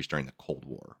 different countries during the Cold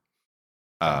War,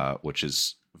 which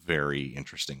is very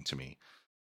interesting to me.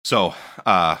 So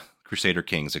Crusader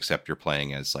Kings, except you're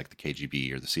playing as like the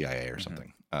KGB or the CIA or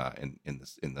something in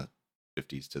the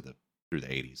 50s through the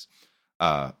 80s.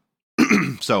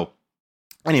 So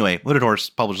anyway, Hooded Horse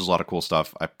publishes a lot of cool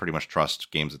stuff. I pretty much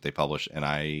trust games that they publish, and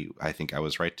I think I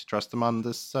was right to trust them on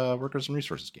this Workers and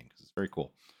Resources game because it's very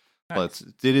cool. Nice. But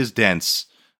it is dense.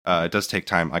 It does take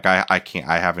time. Like I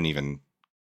haven't even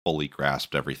fully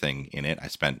grasped everything in it. I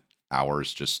spent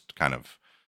hours just kind of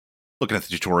looking at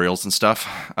the tutorials and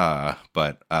stuff.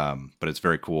 But it's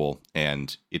very cool,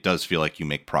 and it does feel like you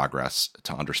make progress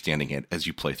to understanding it as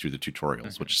you play through the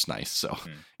tutorials, which is nice. So,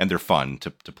 and they're fun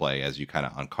to play as you kind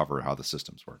of uncover how the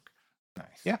systems work.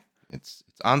 Nice. Yeah, it's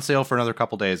on sale for another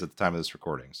couple days at the time of this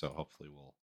recording. So hopefully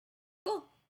we'll. Cool.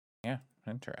 Yeah,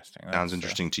 interesting. Sounds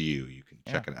interesting to you. You can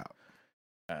check it out.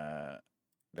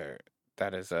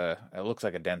 That is it looks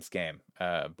like a dense game.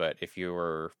 But if you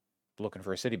were looking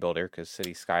for a city builder, because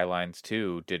City Skylines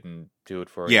 2 didn't do it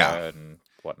for you and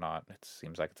whatnot, it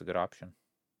seems like it's a good option.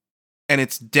 And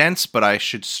it's dense, but I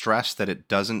should stress that it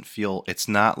doesn't feel. It's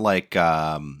not like.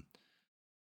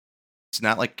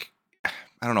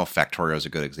 I don't know if Factorio is a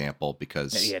good example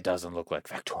because it doesn't look like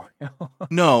Factorio.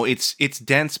 No, it's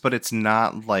dense, but it's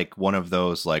not like one of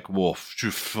those like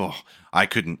I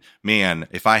couldn't. Man,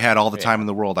 if I had all the time in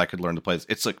the world, I could learn to play this.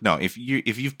 It's like no, if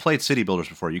you've played City Builders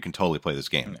before, you can totally play this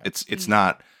game.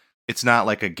 Yeah. It's not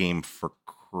like a game for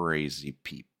crazy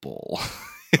people.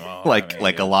 Well,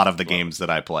 like a lot of the games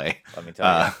that I play. Let me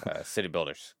tell you, City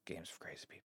Builders games for crazy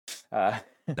people.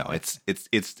 No, it's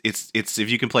if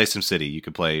you can play SimCity, you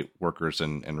can play Workers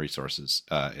and Resources.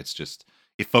 It's just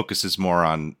it focuses more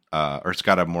on or it's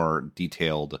got a more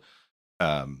detailed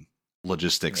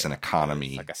logistics and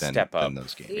economy like than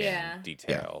those games.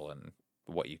 Detail and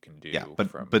what you can do. Yeah,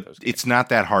 but it's not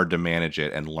that hard to manage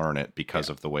it and learn it because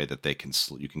of the way that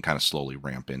you can kind of slowly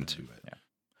ramp into it. Yeah.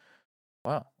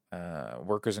 Wow.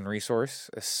 Workers and Resource,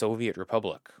 Soviet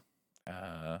Republic,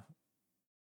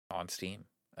 on Steam.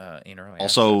 In early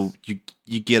also access.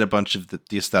 you get a bunch of the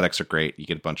aesthetics are great. You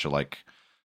get a bunch of like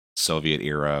Soviet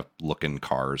era looking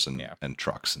cars and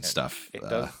trucks and stuff.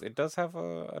 It does have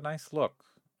a nice look.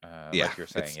 Like you're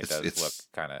saying, it does look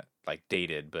kind of like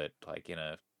dated, but like in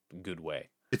a good way.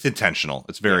 It's intentional.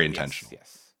 It's very intentional.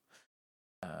 Yes.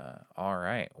 All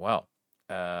right. Well,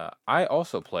 I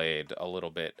also played a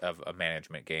little bit of a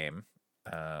management game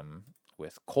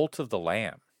with Cult of the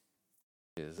Lamb.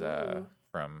 Is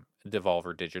from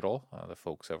Devolver Digital, the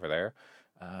folks over there.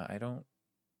 I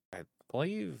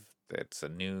believe it's a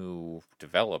new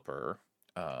developer,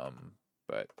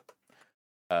 but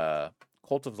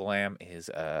Cult of the Lamb is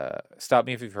stop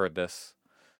me if you've heard this,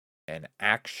 an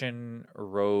action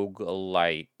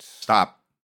roguelite. Stop.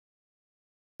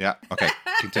 Yeah. Okay.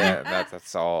 Continue.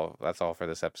 That's all for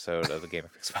this episode of the Game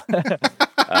of Fix.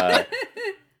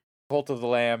 Cult of the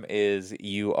Lamb is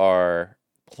you are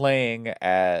playing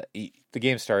at the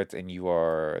game starts, and you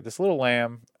are this little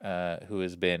lamb who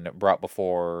has been brought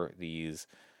before these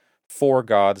 4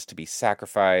 gods to be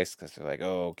sacrificed, because they're like,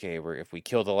 oh, okay, if we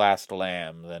kill the last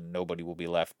lamb, then nobody will be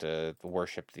left to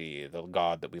worship the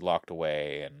god that we locked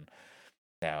away, and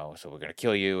now, so we're gonna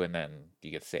kill you, and then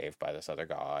you get saved by this other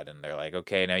god, and they're like,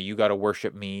 okay, now you gotta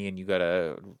worship me, and you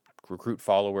gotta recruit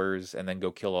followers, and then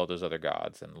go kill all those other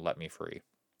gods and let me free.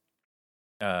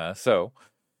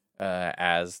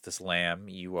 As this lamb,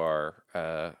 you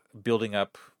are building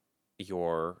up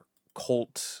your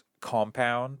cult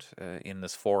compound in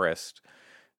this forest,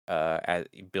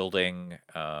 building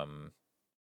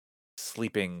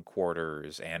sleeping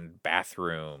quarters and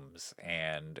bathrooms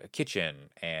and a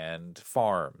kitchen and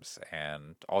farms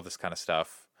and all this kind of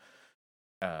stuff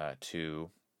to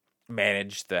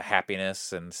manage the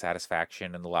happiness and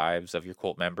satisfaction in the lives of your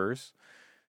cult members,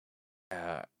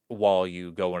 while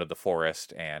you go into the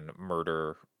forest and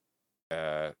murder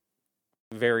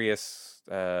various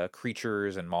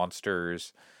creatures and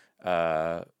monsters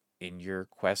in your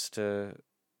quest to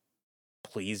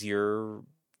please your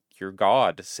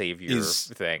god savior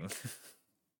thing.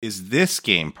 Is this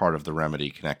game part of the Remedy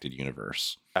Connected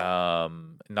Universe?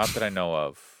 Not that I know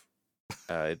of.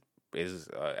 It is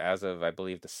as of, I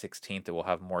believe, the 16th. It will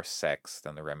have more sex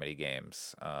than the Remedy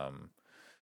games.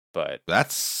 But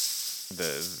that's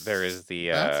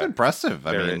impressive.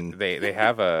 I mean, they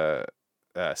have a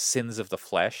Sins of the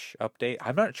Flesh update.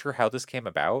 I'm not sure how this came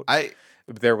about.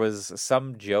 There was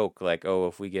some joke like, oh,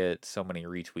 if we get so many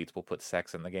retweets, we'll put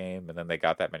sex in the game, and then they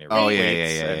got that many retweets. Oh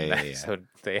yeah. So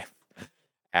they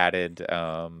added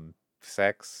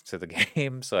sex to the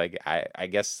game. So I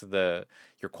guess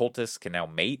your cultists can now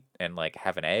mate and like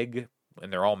have an egg,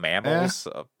 and they're all mammals,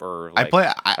 or like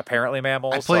apparently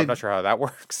mammals. So I'm not sure how that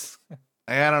works.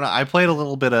 I don't know. I played a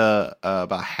little bit of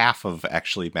about half of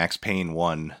actually Max Payne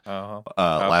 1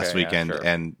 last weekend,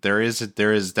 and there is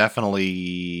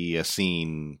definitely a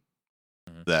scene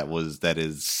that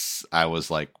is I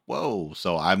was like, whoa.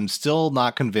 So I'm still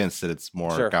not convinced that it's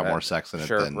got more sex in it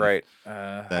than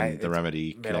the Remedy.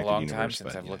 It's been a long time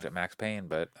since I've looked at Max Payne,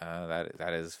 but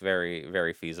that is very,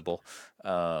 very feasible.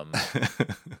 So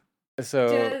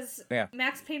does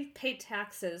Max Payne pay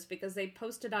taxes? Because they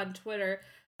posted on Twitter,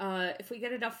 if we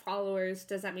get enough followers,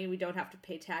 does that mean we don't have to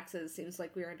pay taxes? Seems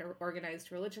like we're an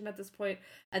organized religion at this point.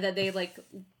 And then they like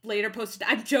later posted,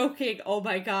 I'm joking. Oh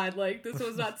my god, like this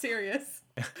was not serious.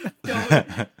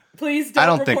 Please don't. I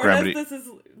don't think Remedy. This is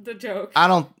the joke. I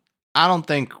don't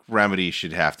think Remedy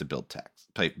should have to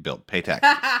pay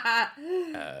taxes.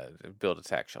 Build a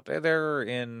tax shelter. They're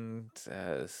in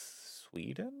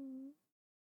Sweden,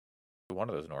 one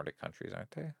of those Nordic countries,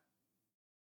 aren't they?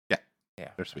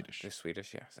 Yeah, they're Swedish. They're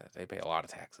Swedish. Yeah, so they pay a lot of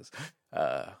taxes.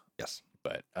 Yes,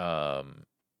 but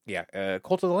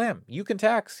Cult of the Lamb. You can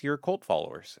tax your cult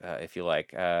followers if you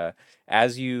like.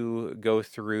 As you go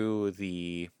through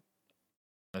the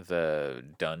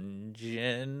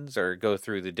dungeons or go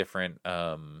through the different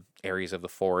areas of the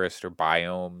forest or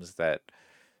biomes that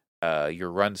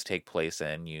your runs take place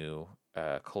in, you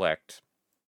collect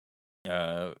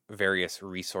various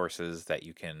resources that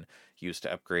you can use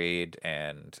to upgrade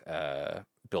and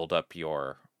build up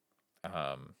your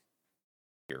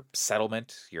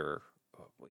settlement, your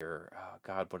what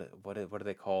do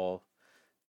they call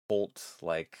bolt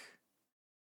like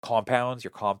compounds,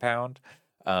 your compound,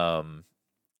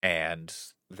 and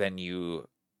then you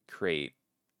create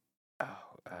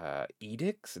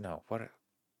edicts. No, what?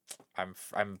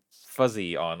 I'm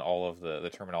fuzzy on all of the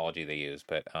terminology they use,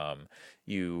 but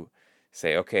you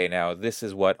say, okay, now this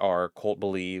is what our cult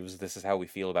believes. This is how we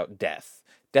feel about death.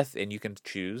 Death, and you can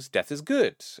choose death is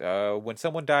good. When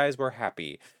someone dies, we're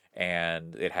happy,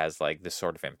 and it has like this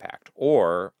sort of impact.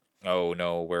 Or, oh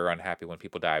no, we're unhappy when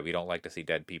people die. We don't like to see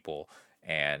dead people,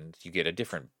 and you get a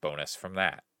different bonus from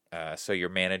that. So you're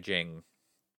managing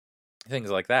things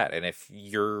like that. And if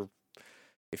you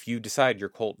decide your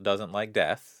cult doesn't like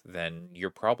death, then you're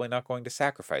probably not going to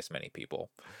sacrifice many people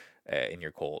in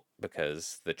your cult,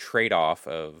 because the trade-off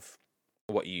of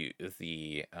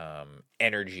the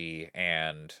energy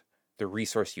and the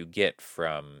resource you get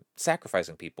from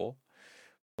sacrificing people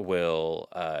will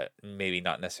maybe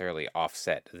not necessarily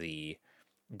offset the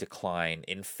decline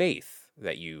in faith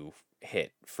that you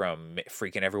hit from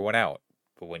freaking everyone out.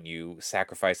 But when you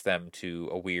sacrifice them to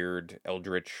a weird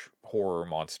eldritch horror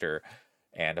monster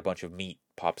and a bunch of meat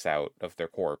pops out of their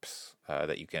corpse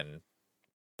that you can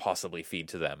possibly feed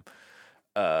to them.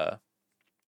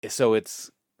 So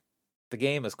the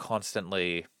game is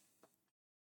constantly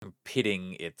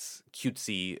pitting its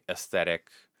cutesy aesthetic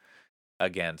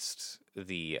against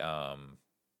the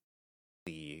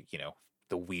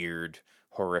the weird,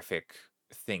 horrific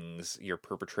things you're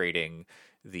perpetrating,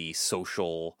 the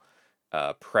social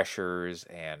pressures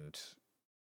and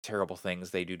terrible things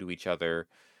they do to each other.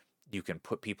 You can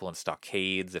put people in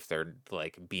stockades if they're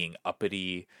like being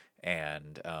uppity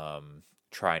and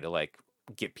trying to like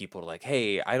get people to like,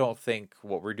 hey, I don't think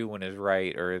what we're doing is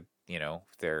right, or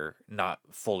they're not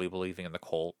fully believing in the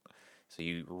cult. So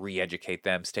you re-educate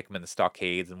them, stick them in the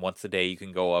stockades, and once a day you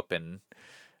can go up and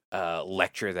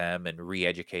lecture them and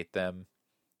re-educate them.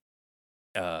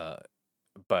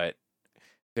 But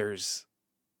there's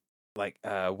like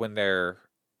when they're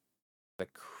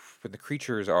like when the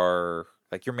creatures are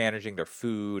like, you're managing their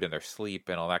food and their sleep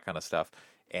and all that kind of stuff,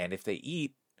 and if they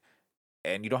eat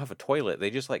and you don't have a toilet, they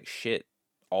just like shit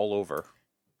all over.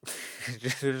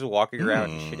 They're just walking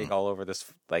around and shitting all over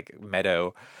this like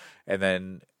meadow, and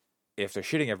then if they're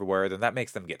shitting everywhere, then that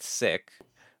makes them get sick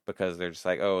because they're just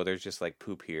like, oh, there's just like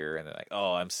poop here, and they're like,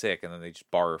 oh, I'm sick, and then they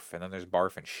just barf, and then there's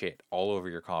barf and shit all over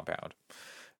your compound.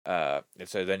 And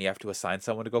so then you have to assign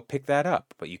someone to go pick that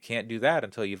up, but you can't do that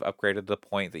until you've upgraded to the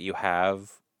point that you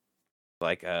have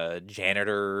like a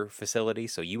janitor facility,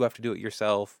 so you have to do it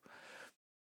yourself.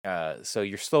 So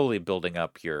you're slowly building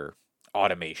up your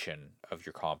automation of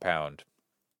your compound,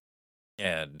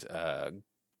 and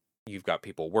you've got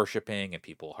people worshiping and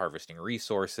people harvesting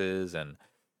resources and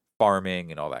farming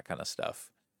and all that kind of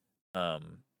stuff.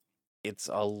 It's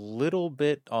a little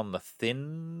bit on the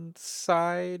thin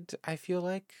side, I feel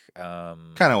like.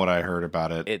 Kind of what I heard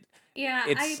about it.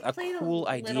 It's a cool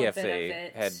idea if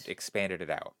they had expanded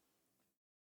it out.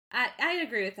 I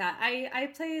agree with that. I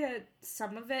played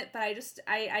some of it, but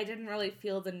I didn't really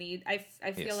feel the need.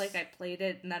 I feel like I played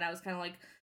it and then I was kind of like,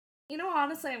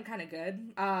 honestly, I'm kind of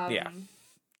good. Yeah.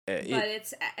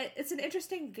 But it's an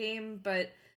interesting game,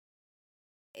 but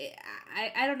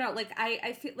I don't know. Like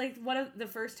I feel like one of the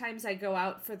first times I go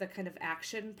out for the kind of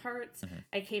action parts,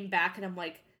 I came back and I'm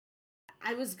like,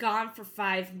 I was gone for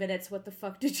 5 minutes. What the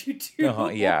fuck did you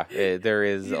do? Yeah, there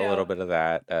is a little bit of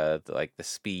that. Like the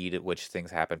speed at which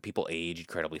things happen. People age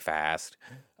incredibly fast.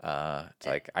 It's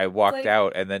like I walked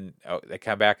out and then they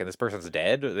come back and this person's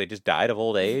dead. They just died of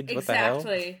old age. What the hell?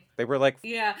 They were like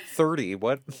 30.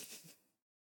 What?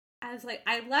 I was like,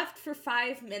 I left for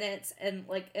 5 minutes and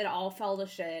like it all fell to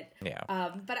shit. Yeah.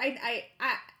 But I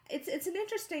it's an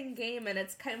interesting game and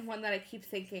it's kind of one that I keep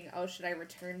thinking, oh, should I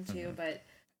return to? But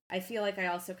I feel like I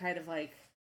also kind of like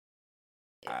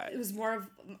it was more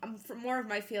of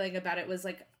my feeling about it was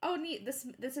like, oh, neat,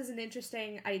 this is an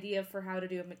interesting idea for how to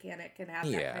do a mechanic and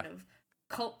have that kind of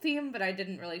cult theme, but I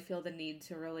didn't really feel the need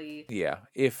to really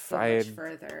if I had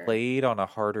further. Played on a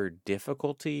harder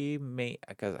difficulty,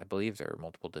 because I believe there are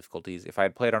multiple difficulties. If I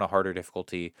had played on a harder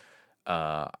difficulty,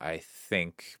 I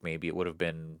think maybe it would have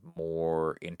been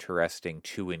more interesting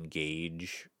to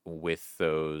engage with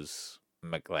those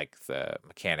like the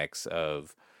mechanics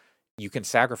of you can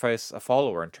sacrifice a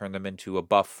follower and turn them into a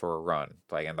buff for a run.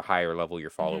 Like, and the higher level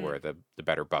your follower, the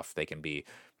better buff they can be.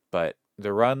 But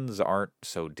the runs aren't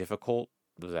so difficult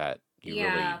that you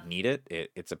really need it.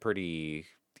 It's a pretty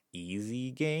easy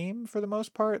game for the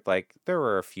most part. Like, there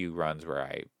were a few runs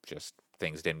where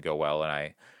things didn't go well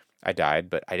and I died,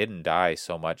 but I didn't die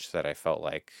so much that I felt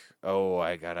like, oh,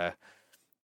 I gotta,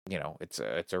 it's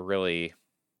a really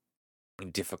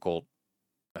difficult.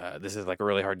 This is like a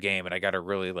really hard game, and I gotta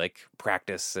really like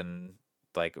practice and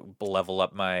like level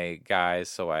up my guys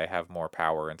so I have more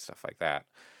power and stuff like that.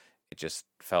 It just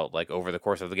felt like over the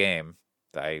course of the game,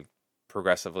 I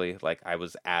progressively like I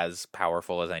was as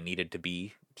powerful as I needed to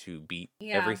be to beat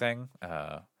everything.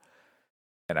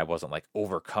 And I wasn't like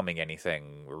overcoming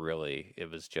anything really.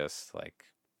 It was just like,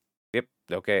 yep,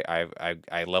 okay,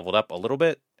 I leveled up a little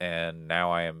bit, and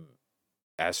now I am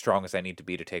as strong as I need to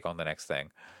be to take on the next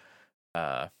thing.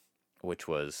 Which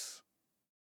was,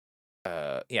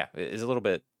 is a little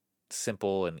bit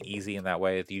simple and easy in that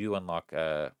way. You do unlock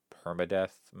a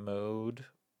permadeath mode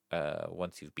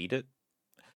once you've beat it,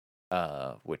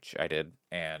 which I did,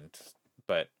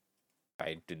 but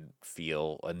I didn't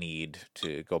feel a need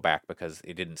to go back because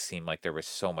it didn't seem like there was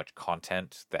so much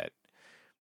content that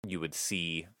you would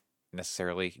see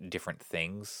necessarily different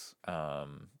things.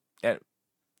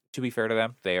 To be fair to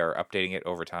them, they are updating it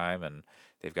over time, and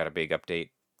they've got a big update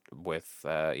with,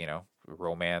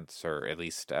 romance, or at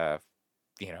least,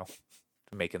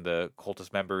 making the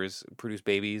cultist members produce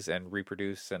babies and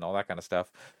reproduce and all that kind of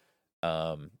stuff.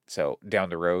 So down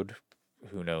the road,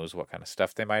 who knows what kind of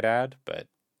stuff they might add, but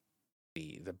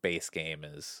the base game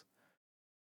is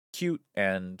cute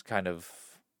and kind of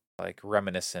like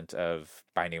reminiscent of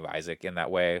Binding of Isaac in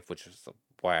that way, which is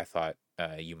why I thought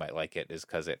you might like it, is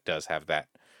because it does have that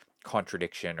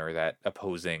contradiction or that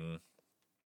opposing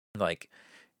like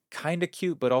kind of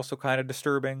cute, but also kind of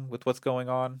disturbing with what's going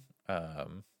on.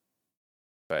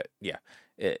 But yeah,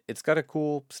 it's got a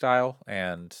cool style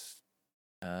and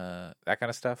that kind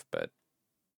of stuff, but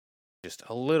just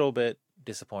a little bit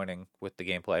disappointing with the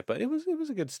gameplay. But it was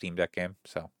a good Steam Deck game,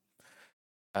 so.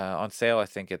 On sale, I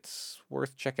think it's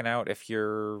worth checking out if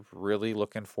you're really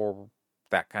looking for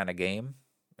that kind of game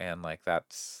and like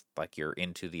that's like you're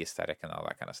into the aesthetic and all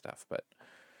that kind of stuff, but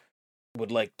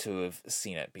would like to have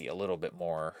seen it be a little bit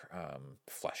more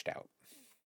fleshed out.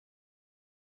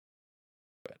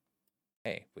 But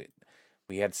hey,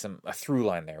 we had a through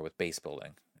line there with base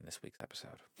building in this week's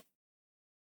episode.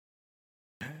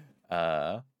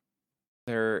 Is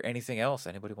there anything else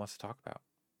anybody wants to talk about?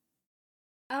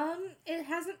 It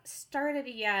hasn't started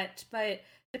yet, but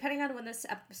depending on when this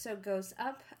episode goes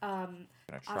up, I'm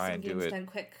gonna try Awesome and Games do it Done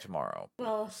Quick. tomorrow.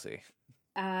 We'll see.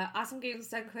 Awesome Games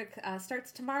Done Quick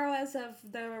starts tomorrow as of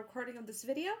the recording of this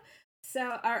video,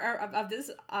 so or of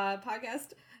this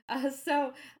podcast.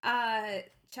 So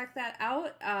check that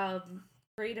out.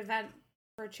 Great event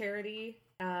for charity.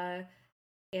 And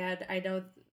I know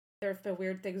there have been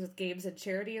weird things with games and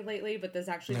charity lately, but this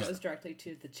actually goes directly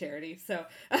to the charity. So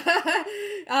they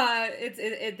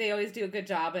always do a good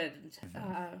job and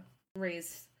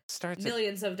raise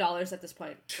millions of dollars at this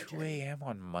point. 2 a.m.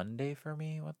 on Monday for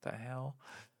me? What the hell?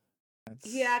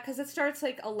 Yeah, because it starts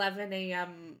like 11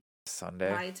 a.m.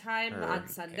 Sunday? my time on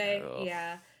Sunday.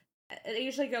 Yeah. They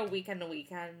usually go weekend to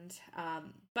weekend.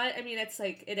 But I mean, it's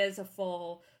like, it is a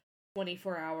full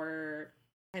 24-hour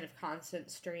kind of constant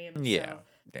stream. Yeah. So.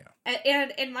 Yeah.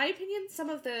 And in my opinion,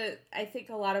 I think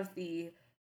a lot of the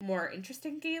more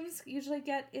interesting games usually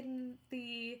get in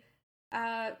the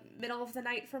middle of the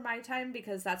night for my time,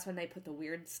 because that's when they put the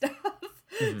weird stuff.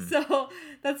 Mm-hmm. So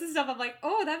that's the stuff I'm like,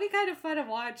 oh, that'd be kind of fun to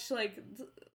watch. Like,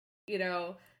 you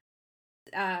know,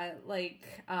 like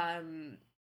in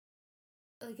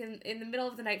the middle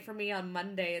of the night for me on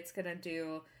Monday, it's gonna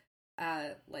do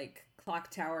like Clock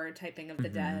Tower, Typing of the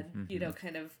Dead, you know,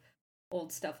 kind of old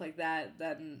stuff like that.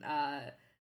 Then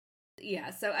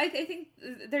yeah, so I think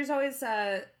there's always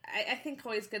I think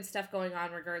always good stuff going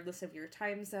on regardless of your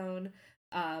time zone.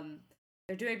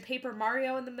 They're doing Paper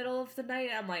Mario in the middle of the night.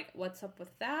 I'm like, what's up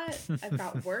with that? I've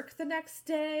got work the next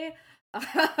day.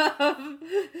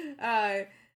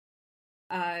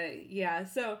 Yeah,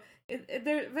 so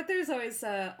there's always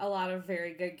a lot of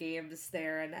very good games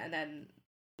there, and then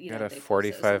you got a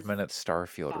 45-minute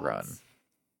Starfield run.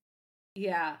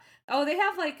 Yeah. Oh, they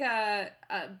have like a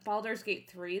Baldur's Gate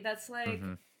 3 that's like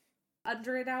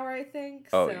under an hour, I think.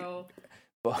 Oh, so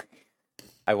well,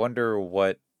 I wonder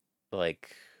what,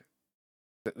 like,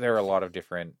 there are a lot of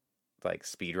different like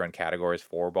speedrun categories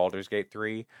for Baldur's Gate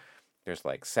 3. There's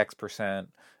like sex percent,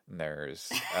 and there's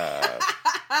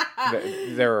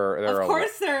there are of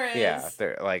course there is. Yeah,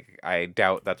 there, like, I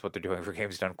doubt that's what they're doing for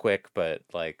Games Done Quick, but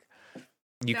like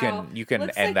you can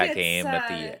end that game at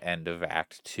the end of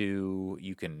Act 2.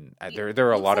 You can there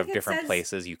are a lot of different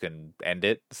places you can end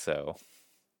it, so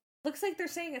looks like they're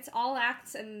saying it's all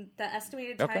acts, and the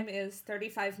estimated time is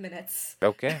 35 minutes.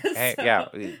 Okay. Hey, so, yeah,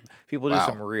 people do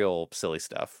some real silly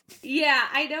stuff. Yeah,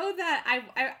 I know that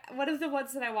I one of the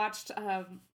ones that I watched a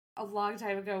long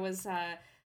time ago was I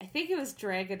think it was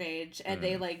Dragon Age, and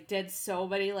they like did so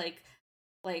many like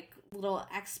little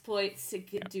exploits to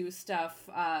do stuff,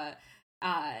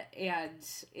 and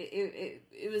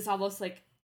it was almost like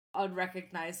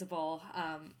unrecognizable.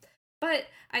 But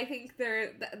I think they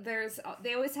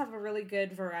always have a really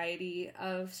good variety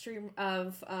of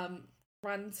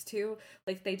runs too.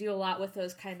 Like they do a lot with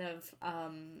those kind of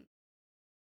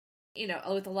you know,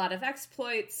 with a lot of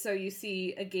exploits. So you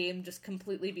see a game just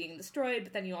completely being destroyed,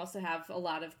 but then you also have a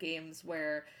lot of games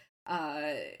where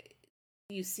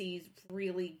you see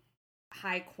really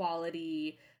high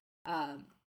quality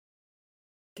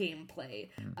gameplay.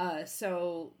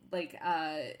 So like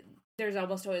there's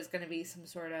almost always going to be some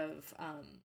sort of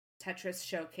Tetris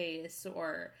showcase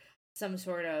or some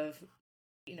sort of,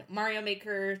 you know, Mario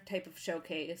Maker type of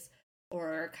showcase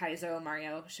or Kaizo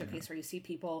Mario showcase where you see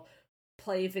people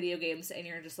play video games and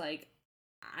you're just like,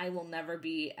 I will never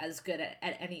be as good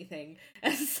at anything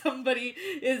as somebody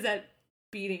is at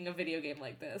beating a video game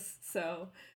like this. So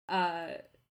yeah,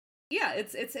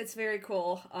 it's very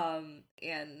cool.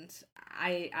 And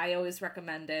I always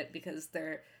recommend it because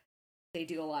they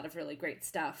do a lot of really great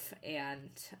stuff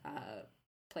and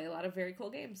play a lot of very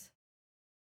cool games.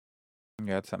 You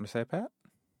got something to say, Pat?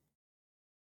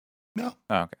 No.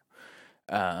 Oh, okay.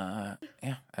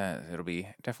 Yeah, it'll be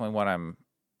definitely one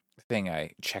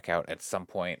I check out at some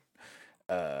point.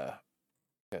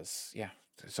 Because yeah,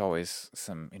 there's always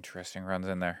some interesting runs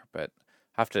in there. But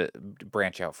have to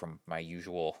branch out from my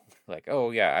usual, like,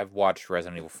 oh yeah, I've watched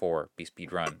Resident Evil 4 be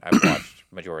speed run. I've watched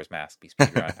Majora's Mask be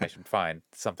speed run. I should find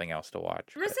something else to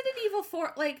watch. Resident Evil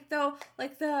 4, like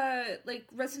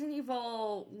Resident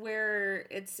Evil where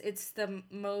it's the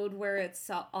mode where it's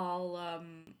all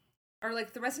or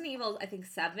like the Resident Evil, I think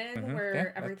 7,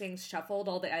 where everything's shuffled,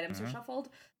 all the items are shuffled.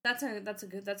 That's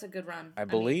a good run. I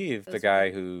believe the guy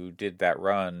who did that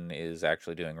run is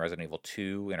actually doing Resident Evil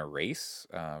 2 in a race,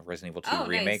 Resident Evil 2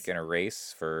 remake in a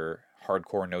race for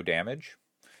hardcore no damage.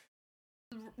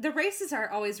 The races are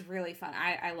always really fun.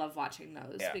 I love watching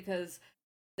those because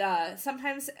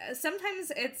sometimes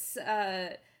it's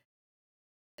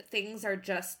things are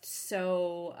just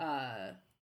so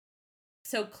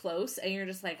close, and you're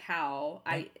just like, how?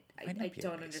 I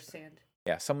don't understand.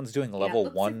 Yeah, someone's doing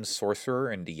level 1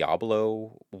 sorcerer in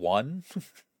Diablo 1.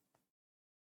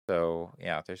 So,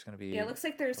 yeah, there's going to be... Yeah, it looks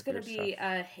like there's going to be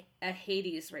a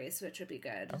Hades race, which would be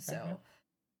good. Okay, so,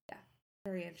 yeah,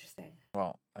 very interesting.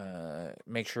 Well,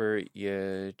 make sure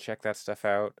you check that stuff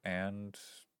out and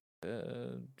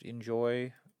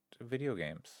enjoy video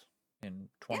games in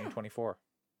 2024.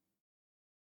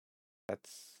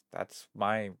 That's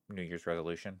my New Year's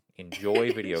resolution.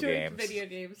 Enjoy video games. Video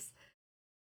games.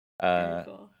 Very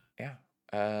cool. Yeah.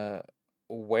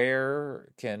 Where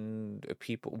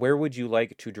would you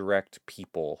like to direct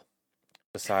people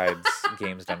besides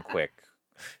Games Done Quick?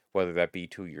 Whether that be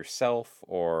to yourself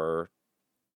or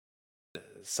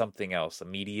something else, a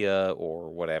media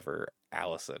or whatever,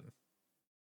 Allison.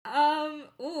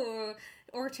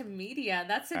 Or to media.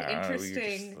 That's an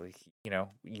interesting.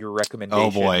 Your recommendation.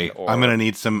 Oh boy, I'm gonna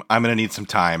need some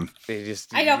time.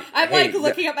 I know. I'm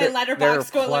looking at my letterbox,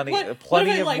 going what have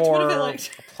I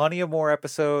liked? Plenty of more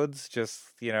episodes. Just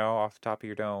off the top of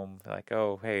your dome, like,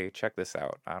 oh hey, check this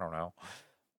out. I don't know.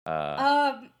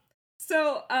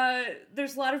 So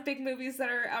there's a lot of big movies that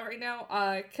are out right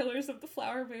now. Killers of the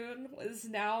Flower Moon was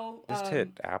now just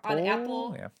hit Apple. On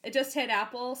Apple. Yeah. It just hit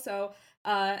Apple. So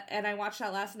and I watched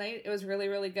that last night. It was really,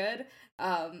 really good.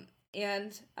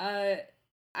 And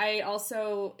I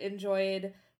also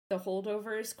enjoyed The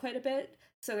Holdovers quite a bit.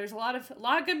 So there's a lot of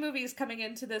good movies coming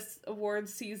into this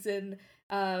awards season.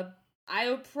 I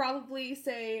would probably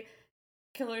say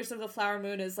Killers of the Flower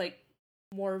Moon is like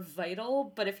more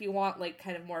vital, but if you want like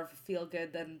kind of more of a feel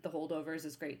good, then The Holdovers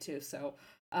is great too. So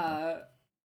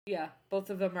yeah, both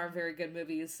of them are very good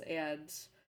movies and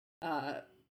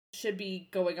should be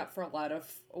going up for a lot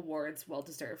of awards. Well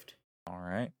deserved. All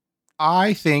right.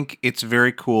 I think it's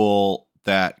very cool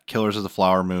that Killers of the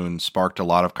Flower Moon sparked a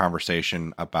lot of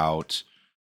conversation about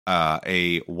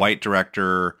a white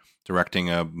director directing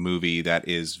a movie that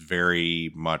is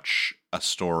very much a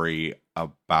story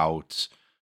about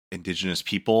Indigenous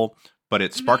people, but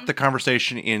it sparked the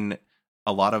conversation in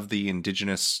a lot of the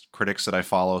Indigenous critics that I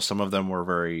follow. Some of them were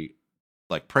very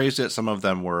praised it. Some of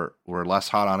them were less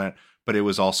hot on it, but it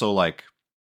was also like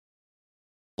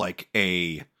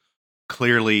a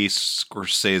clearly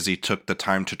Scorsese took the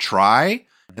time to try.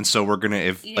 And so we're going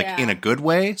to, in a good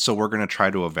way. So we're going to try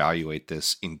to evaluate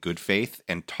this in good faith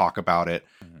and talk about it.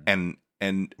 And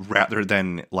rather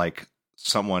than like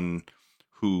someone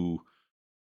who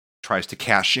tries to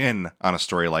cash in on a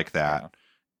story like that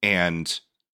and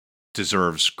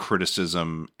deserves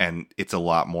criticism, and there's a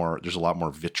lot more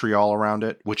vitriol around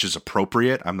it, which is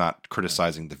appropriate. I'm not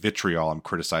criticizing the vitriol. I'm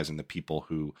criticizing the people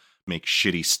who make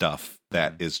shitty stuff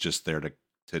that is just there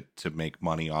to make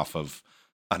money off of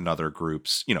another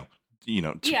group's,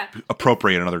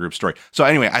 appropriate another group's story. So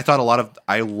anyway, I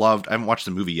haven't watched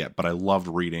the movie yet, but I loved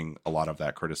reading a lot of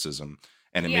that criticism,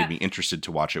 and it made me interested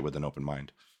to watch it with an open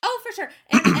mind. Oh, for sure.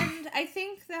 And I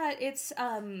think that it's,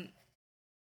 a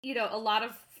lot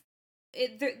of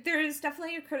it, there is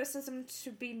definitely a criticism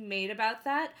to be made about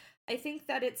that. I think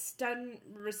that it's done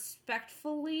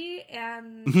respectfully,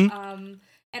 and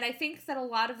and I think that a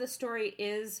lot of the story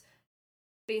is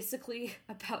basically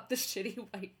about the shitty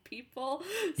white people.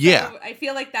 So I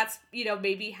feel like that's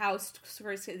maybe how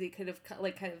Scorsese could have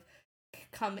kind of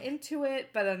come into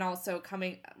it, but then also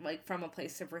coming from a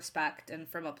place of respect and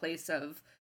from a place of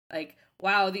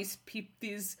wow, these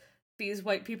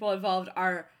white people involved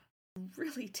are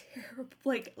really terrible.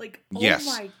 Oh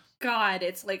my god,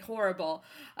 it's horrible.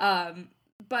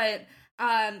 But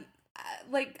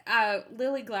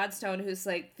Lily Gladstone, who's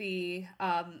the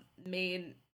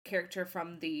main character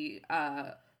from the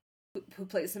who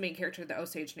plays the main character of the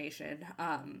Osage Nation.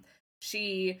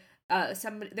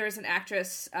 There's an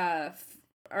actress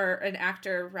or an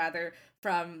actor rather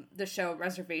from the show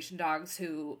Reservation Dogs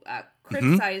who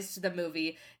criticized the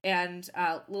movie, and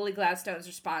Lily Gladstone's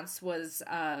response was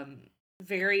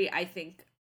very, I think,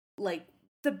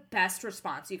 the best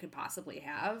response you could possibly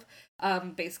have.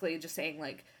 Basically just saying,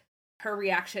 like, her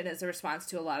reaction is a response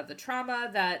to a lot of the trauma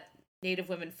that Native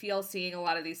women feel seeing a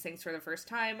lot of these things for the first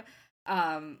time.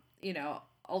 You know,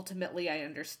 ultimately I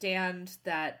understand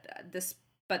that this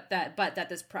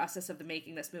process of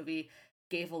making this movie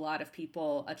gave a lot of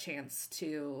people a chance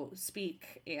to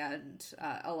speak, and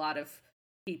a lot of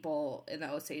people in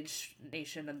the Osage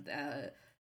Nation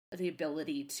the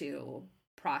ability to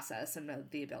process and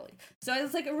the ability. So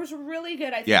it was a really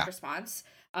good, I think, response.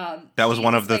 That was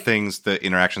one of the things, the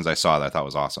interactions I saw that I thought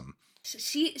was awesome.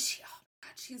 She oh my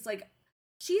God,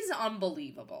 she's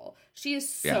unbelievable. She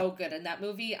is so good in that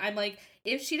movie. I'm like,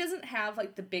 if she doesn't have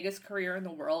like the biggest career in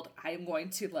the world, I'm going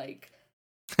to like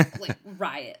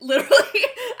riot. Literally,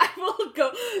 I will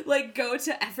go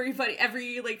to every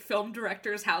like film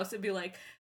director's house and be like,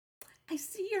 I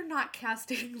see you're not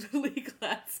casting Lily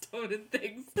Gladstone and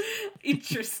things.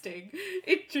 Interesting,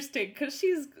 because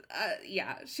she's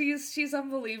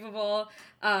unbelievable.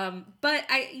 But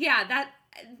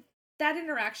that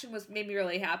interaction made me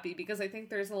really happy, because I think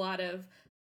there's a lot of,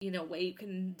 you know, way you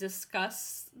can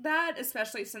discuss that,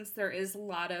 especially since there is a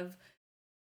lot of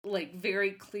like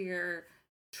very clear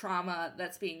trauma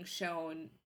that's being shown,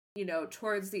 you know,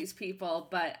 towards these people.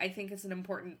 But I think it's an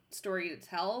important story to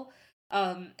tell.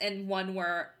 And one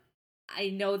where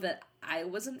I know that I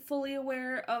wasn't fully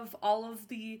aware of all of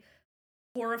the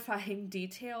horrifying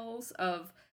details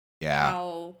of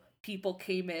how people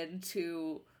came in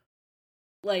to,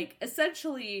 like,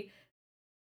 essentially,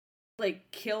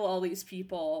 like, kill all these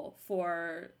people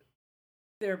for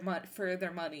their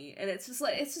money. And I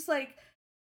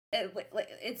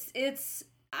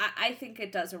think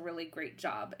it does a really great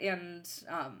job, and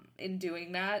in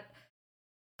doing that.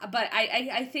 But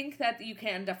I think that you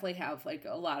can definitely have like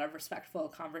a lot of respectful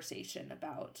conversation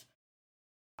about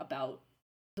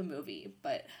the movie.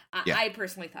 But I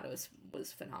personally thought it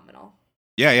was phenomenal.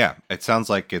 Yeah. It sounds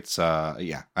like it's I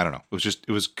don't know.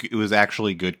 It was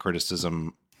actually good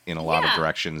criticism in a lot of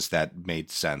directions that made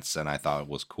sense, and I thought it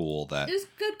was cool that it was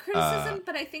good criticism,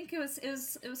 but I think it was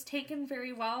taken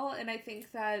very well, and I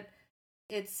think that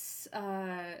it's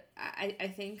I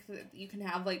think that you can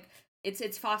have like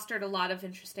it's fostered a lot of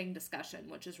interesting discussion,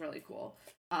 which is really cool.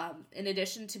 In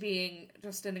addition to being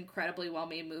just an incredibly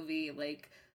well-made movie, like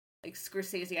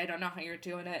Scorsese, I don't know how you're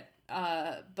doing it,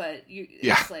 but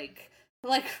it's like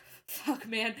fuck,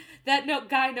 man, that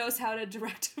guy knows how to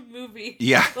direct a movie.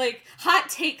 Yeah, like, hot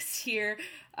takes here.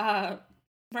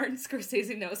 Martin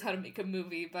Scorsese knows how to make a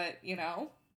movie, but you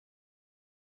know,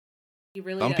 he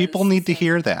really. Some people need to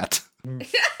hear that.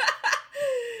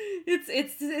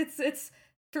 It's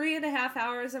 3.5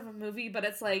 hours of a movie, but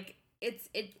it's like it's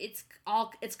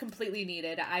completely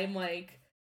needed. I'm like,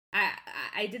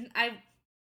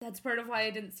 that's part of why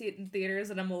I didn't see it in theaters,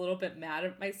 and I'm a little bit mad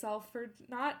at myself for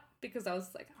not, because I was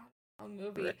like, oh,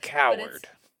 movie. You're a coward.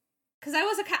 Because I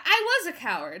was a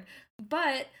coward,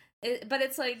 but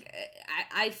it's like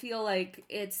I feel like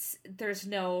there's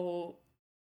no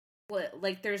filler,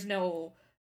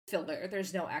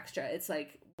 there's no extra. It's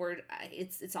like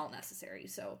it's all necessary.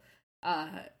 So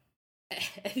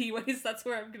anyways, that's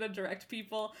where I'm gonna direct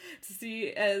people to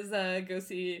see go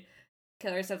see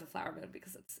Killers of the Flower Moon,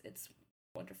 because it's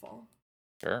wonderful.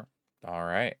 Sure. All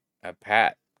right,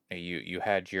 Pat, you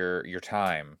had your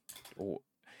time.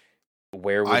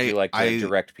 Where would you like to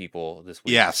direct people this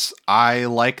week? Yes, I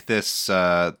like this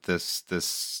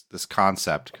this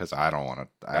concept, because I don't want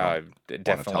to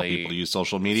tell people to use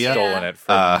social media. Stolen it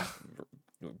from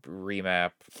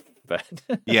Remap, but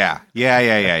yeah.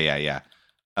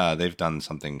 They've done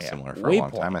something similar for a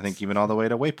long time. I think even all the way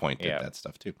to Waypoint did that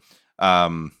stuff too.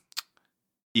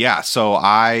 So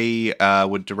I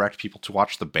would direct people to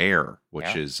watch The Bear,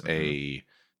 which is I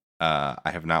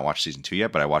have not watched season 2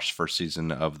 yet, but I watched the first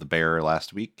season of The Bear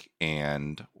last week,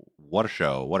 and what a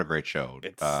show! What a great show!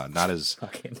 It's not as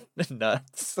fucking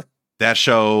nuts. That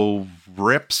show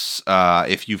rips.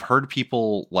 If you've heard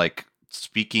people like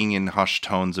speaking in hushed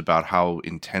tones about how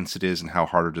intense it is and how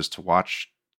hard it is to watch,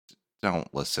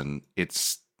 don't listen.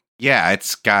 It's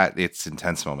got its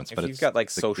intense moments, but you've got like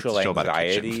social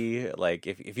anxiety, like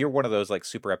if you're one of those like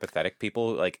super empathetic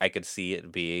people, like I could see it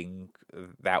being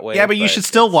that way. Yeah, but you should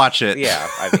still watch it. Yeah,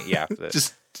 I mean, yeah.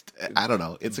 Just I don't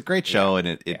know. It's a great show, and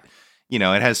it you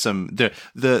know, it has some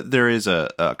there is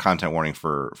a content warning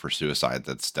for suicide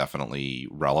that's definitely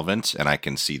relevant, and I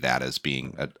can see that as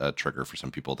being a trigger for some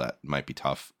people that might be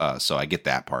tough. So I get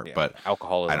that part, but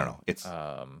alcoholism. I don't know. It's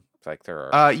like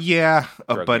there are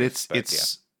but it's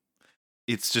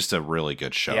just a really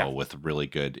good show with really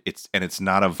good. It's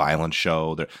not a violent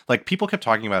show. Like people kept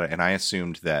talking about it, and I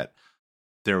assumed that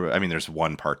I mean, there's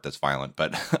one part that's violent,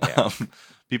 but Yeah.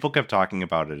 people kept talking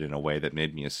about it in a way that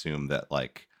made me assume that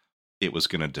like it was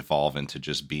going to devolve into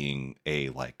just being a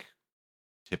like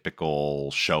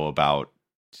typical show about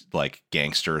like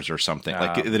gangsters or something,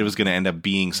 like that it was going to end up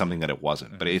being something that it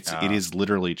wasn't. But it is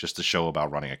literally just a show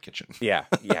about running a kitchen. Yeah.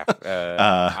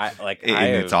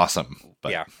 It's awesome.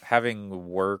 But yeah, having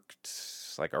worked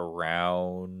like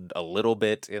around a little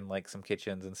bit in like some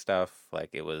kitchens and stuff,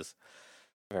 like it was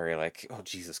very like, oh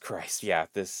Jesus Christ, yeah,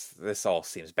 this all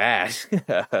seems bad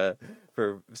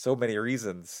for so many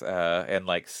reasons, and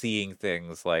like seeing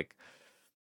things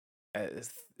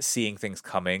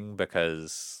coming,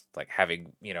 because like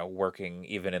having, working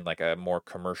even in like a more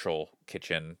commercial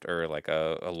kitchen or like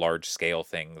a large scale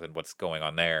thing than what's going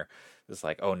on there, it's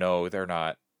like, oh no, they're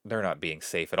not being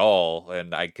safe at all,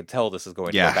 and I could tell this is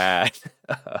going to go bad.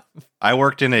 I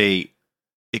worked in a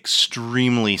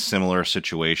extremely similar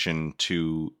situation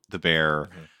to the Bear.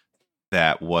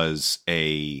 That was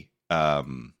it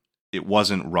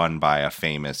wasn't run by a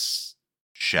famous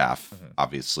chef,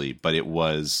 obviously, but it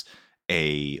was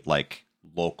a like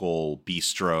local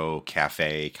bistro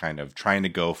cafe, kind of trying to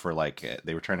go for like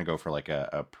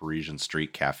a Parisian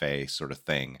street cafe sort of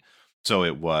thing. So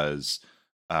it was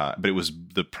but it was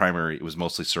it was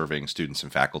mostly serving students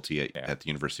and faculty at the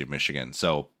University of Michigan.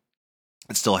 So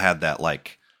it still had that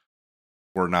like,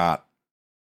 we're not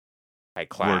high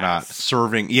class. We're not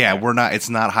serving. Yeah, we're not. It's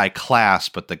not high class.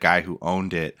 But the guy who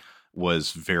owned it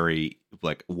was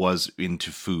was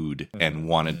into food and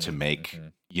wanted to make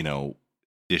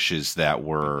dishes that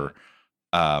were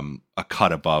a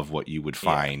cut above what you would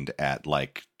find at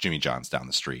like Jimmy John's down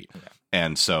the street. Yeah.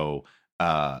 And so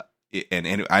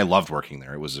and I loved working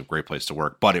there. It was a great place to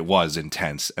work, but it was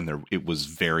intense, and it was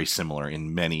very similar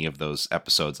in many of those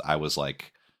episodes. I was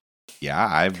like,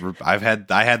 yeah, I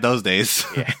had those days.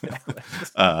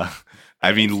 Yeah.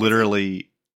 I mean,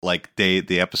 literally, like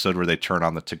the episode where they turn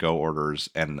on the to-go orders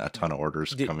and a ton of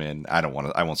orders come in. I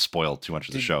won't spoil too much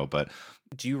of the show, but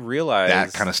do you realize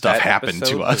that kind of stuff happened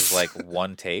to us? Like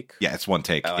one take. Yeah, it's one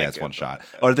take. It's one shot.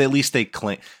 Or at least they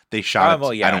shot it.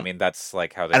 Well, yeah, I mean that's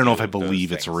like how they. I don't know if I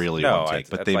believe it's really one take,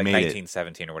 but they like made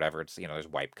 1917 or whatever. It's there's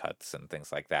wipe cuts and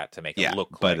things like that to make it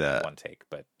look like one take,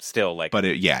 but still like. But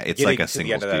it's like a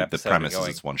single speed. The premise is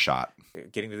it's one shot.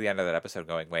 Getting to the end of that episode,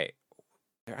 going, wait,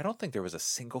 I don't think there was a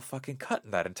single fucking cut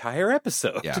in that entire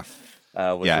episode. Yeah,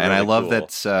 really and I love cool.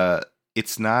 that.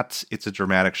 It's a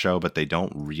dramatic show, but they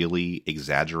don't really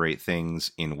exaggerate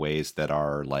things in ways that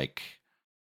are like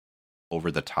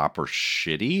over the top or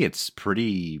shitty. It's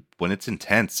pretty, when it's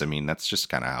intense, I mean, that's just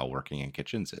kind of how working in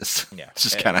kitchens is. Yeah. It's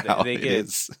just kind of how it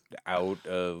is. Out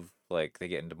of like, they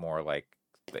get into more like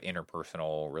the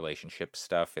interpersonal relationship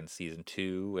stuff in season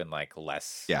 2 and like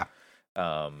less. Yeah.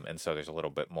 And so there's a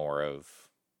little bit more of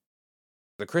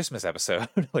the Christmas episode,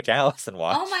 which Allison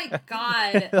watched. Oh my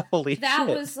god. Holy that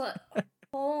shit. was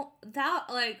oh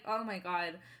my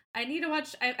god. I need to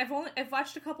watch. I've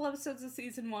watched a couple episodes of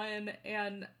season 1,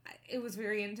 and it was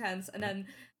very intense. And then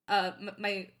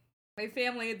my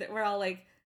family, that we're all like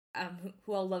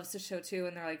who all loves the show too,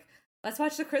 and they're like, let's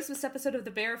watch the Christmas episode of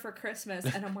The Bear for Christmas.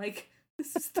 And I'm like,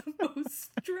 this is the most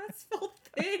stressful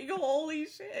thing. Holy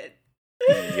shit.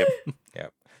 Yep.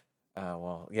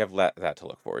 Well, you have that to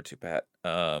look forward to, Pat.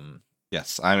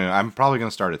 Yes, I'm probably going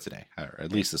to start it today, or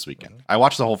at least this weekend. I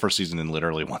watched the whole first season in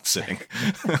literally one sitting.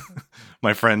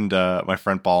 my friend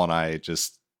Paul and I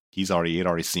he had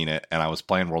already seen it, and I was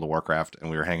playing World of Warcraft,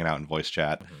 and we were hanging out in voice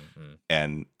chat,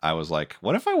 and I was like,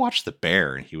 "What if I watch The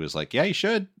Bear?" And he was like, "Yeah, you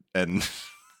should." And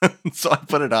so I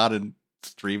put it on and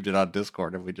streamed it on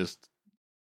Discord, and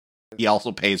he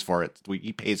also pays for it.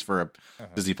 He pays for a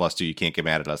Disney Plus too. You can't get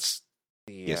mad at us.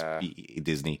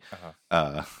 Disney.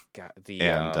 I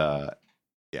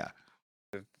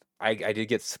did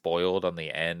get spoiled on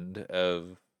the end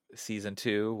of season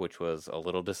 2, which was a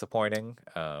little disappointing.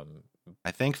 I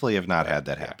thankfully have not had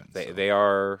that happen. They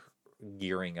are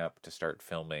gearing up to start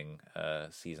filming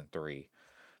season 3,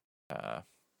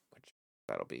 which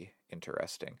that'll be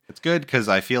interesting. It's good because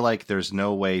I feel like there's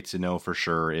no way to know for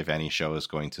sure if any show is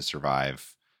going to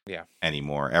survive. Yeah.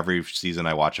 Anymore. Every season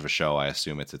I watch of a show, I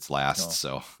assume it's its last. No.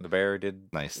 So The Bear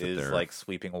is like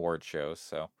sweeping award shows.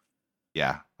 So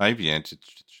yeah, maybe it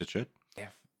should. Yeah.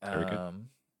 Very good.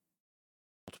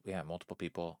 Yeah, multiple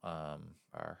people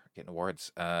are getting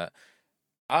awards. I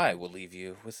will leave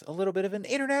you with a little bit of an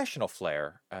international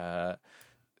flair.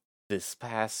 This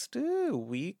past 2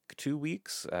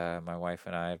 weeks, my wife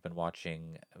and I have been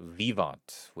watching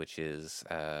Vivant, which is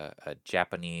a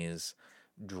Japanese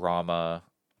drama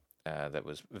that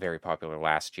was very popular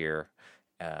last year,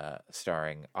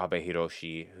 starring Abe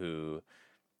Hiroshi, who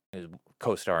his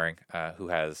co-starring, who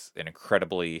has an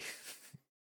incredibly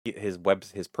his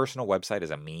personal website is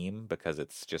a meme because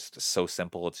it's just so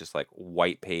simple. It's just like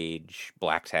white page,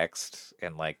 black text,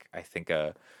 and like I think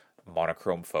a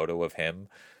monochrome photo of him.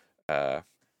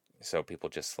 So people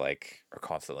just like are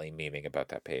constantly memeing about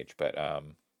that page. But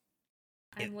I'm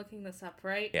looking this up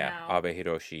right yeah, now. Abe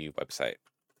Hiroshi website.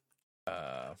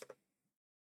 Oh,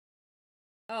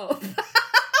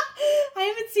 I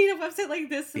haven't seen a website like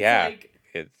this since like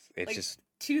it's just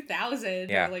 2000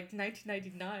 yeah. or like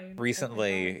 1999.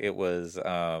 Recently, it was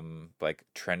like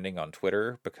trending on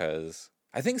Twitter because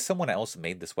I think someone else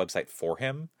made this website for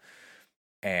him,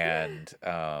 and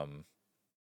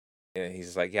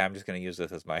he's like, "Yeah, I'm just gonna use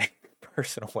this as my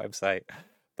personal website."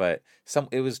 But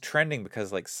it was trending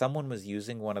because like someone was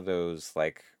using one of those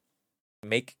like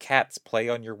make cats play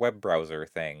on your web browser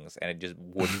things, and it just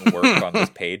wouldn't work on this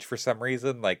page for some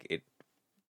reason. Like it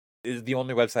is the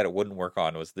only website it wouldn't work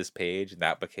on was this page, and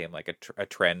that became like a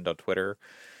trend on Twitter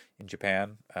in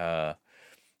Japan. But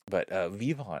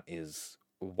Vivant is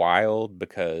wild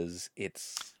because I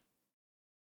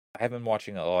have been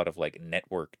watching a lot of like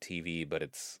network TV, but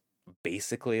it's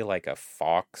basically like a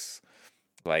Fox,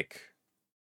 like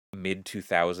mid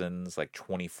 2000s, like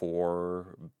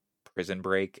 24 Prison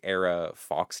Break era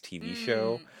Fox TV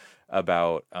show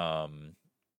about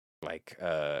like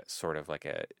sort of like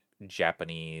a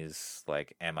Japanese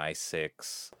like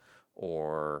MI6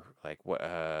 or like what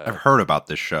I've heard about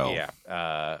this show.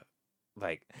 Yeah.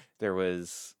 Like there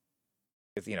was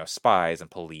spies and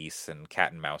police and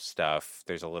cat and mouse stuff.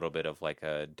 There's a little bit of like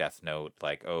a Death Note,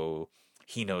 like, oh,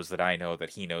 he knows that I know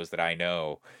that he knows that I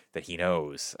know that he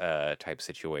knows type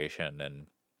situation, and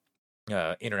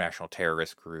international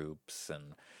terrorist groups,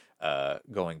 and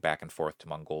going back and forth to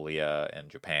Mongolia and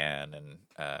Japan, and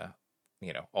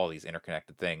all these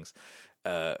interconnected things.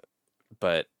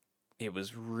 But it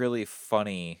was really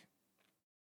funny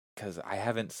because I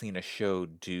haven't seen a show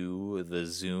do the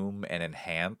zoom and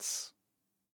enhance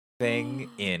thing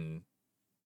in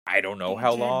I don't know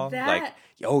how long. That? Like,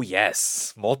 oh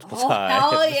yes, multiple times.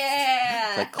 Hell yeah!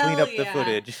 It's like clean up the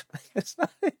footage.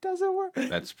 It doesn't work.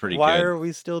 That's pretty Why good. are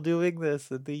we still doing this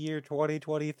in the year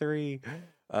 2023?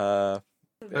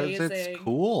 It's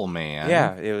cool, man.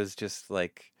 Yeah, it was just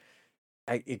like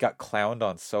it got clowned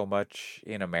on so much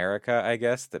in America, I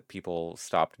guess, that people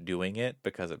stopped doing it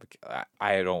because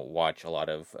I don't watch a lot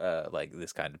of like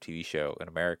this kind of TV show in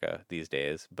America these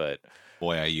days, but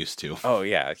boy, I used to. Oh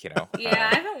yeah, yeah,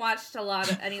 I haven't watched a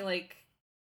lot of any like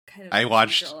kind of.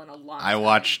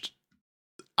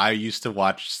 I used to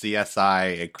watch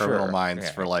CSI and Criminal Minds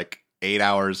for like 8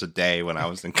 hours a day when I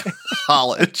was in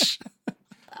college.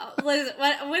 When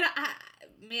I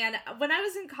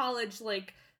was in college,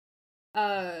 like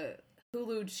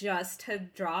Hulu just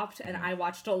had dropped, and I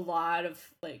watched a lot of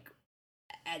like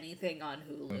anything on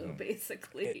Hulu,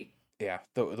 basically.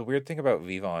 The weird thing about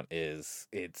Vivant is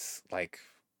it's like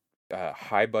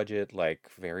high budget, like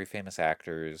very famous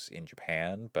actors in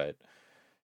Japan, but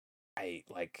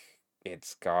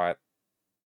it's got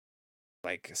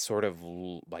like sort of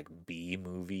like B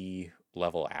movie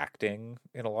level acting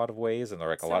in a lot of ways, and they're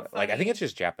like a lot like I think it's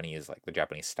just Japanese, like the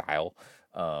Japanese style.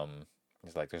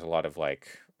 It's like there's a lot of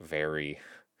like very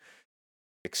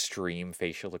extreme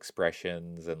facial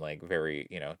expressions and like very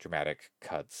dramatic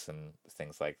cuts and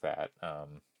things like that,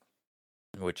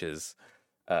 which is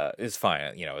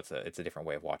fine. It's a different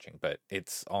way of watching, but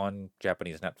it's on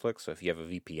Japanese Netflix, so if you have a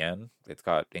VPN, it's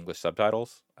got English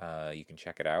subtitles. You can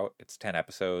check it out. It's 10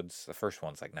 episodes. The first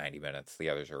one's like 90 minutes, the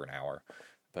others are an hour,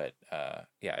 but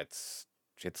it's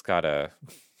got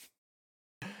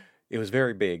it was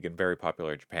very big and very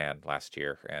popular in Japan last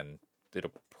year, and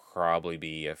it'll probably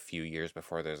be a few years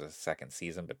before there's a second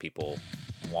season, but people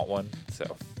want one.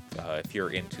 So if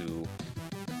you're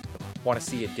want to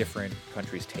see a different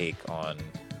country's take on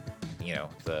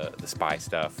the spy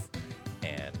stuff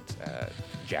and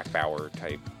Jack Bauer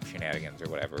type shenanigans or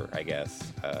whatever, I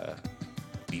guess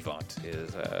Vivant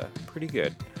is pretty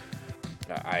good.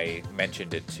 I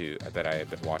mentioned it that I had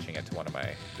been watching it to one of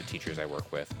the teachers I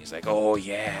work with, and he's like, "Oh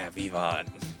yeah, Vivant."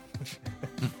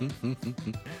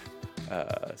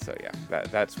 So yeah,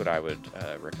 that's what I would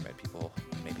recommend people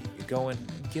maybe go and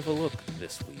give a look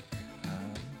this week.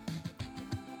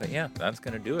 But yeah, that's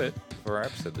going to do it for our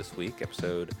episode this week,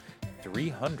 episode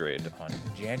 300 on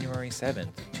January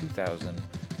 7th,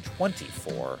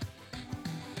 2024.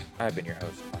 I've been your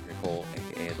host, Andre Cole,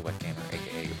 aka The Wet Gamer,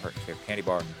 aka your partner's favorite candy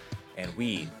bar, and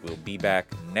we will be back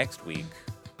next week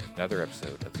with another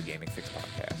episode of the Gaming Fix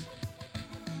Podcast.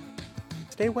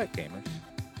 Stay wet, gamers.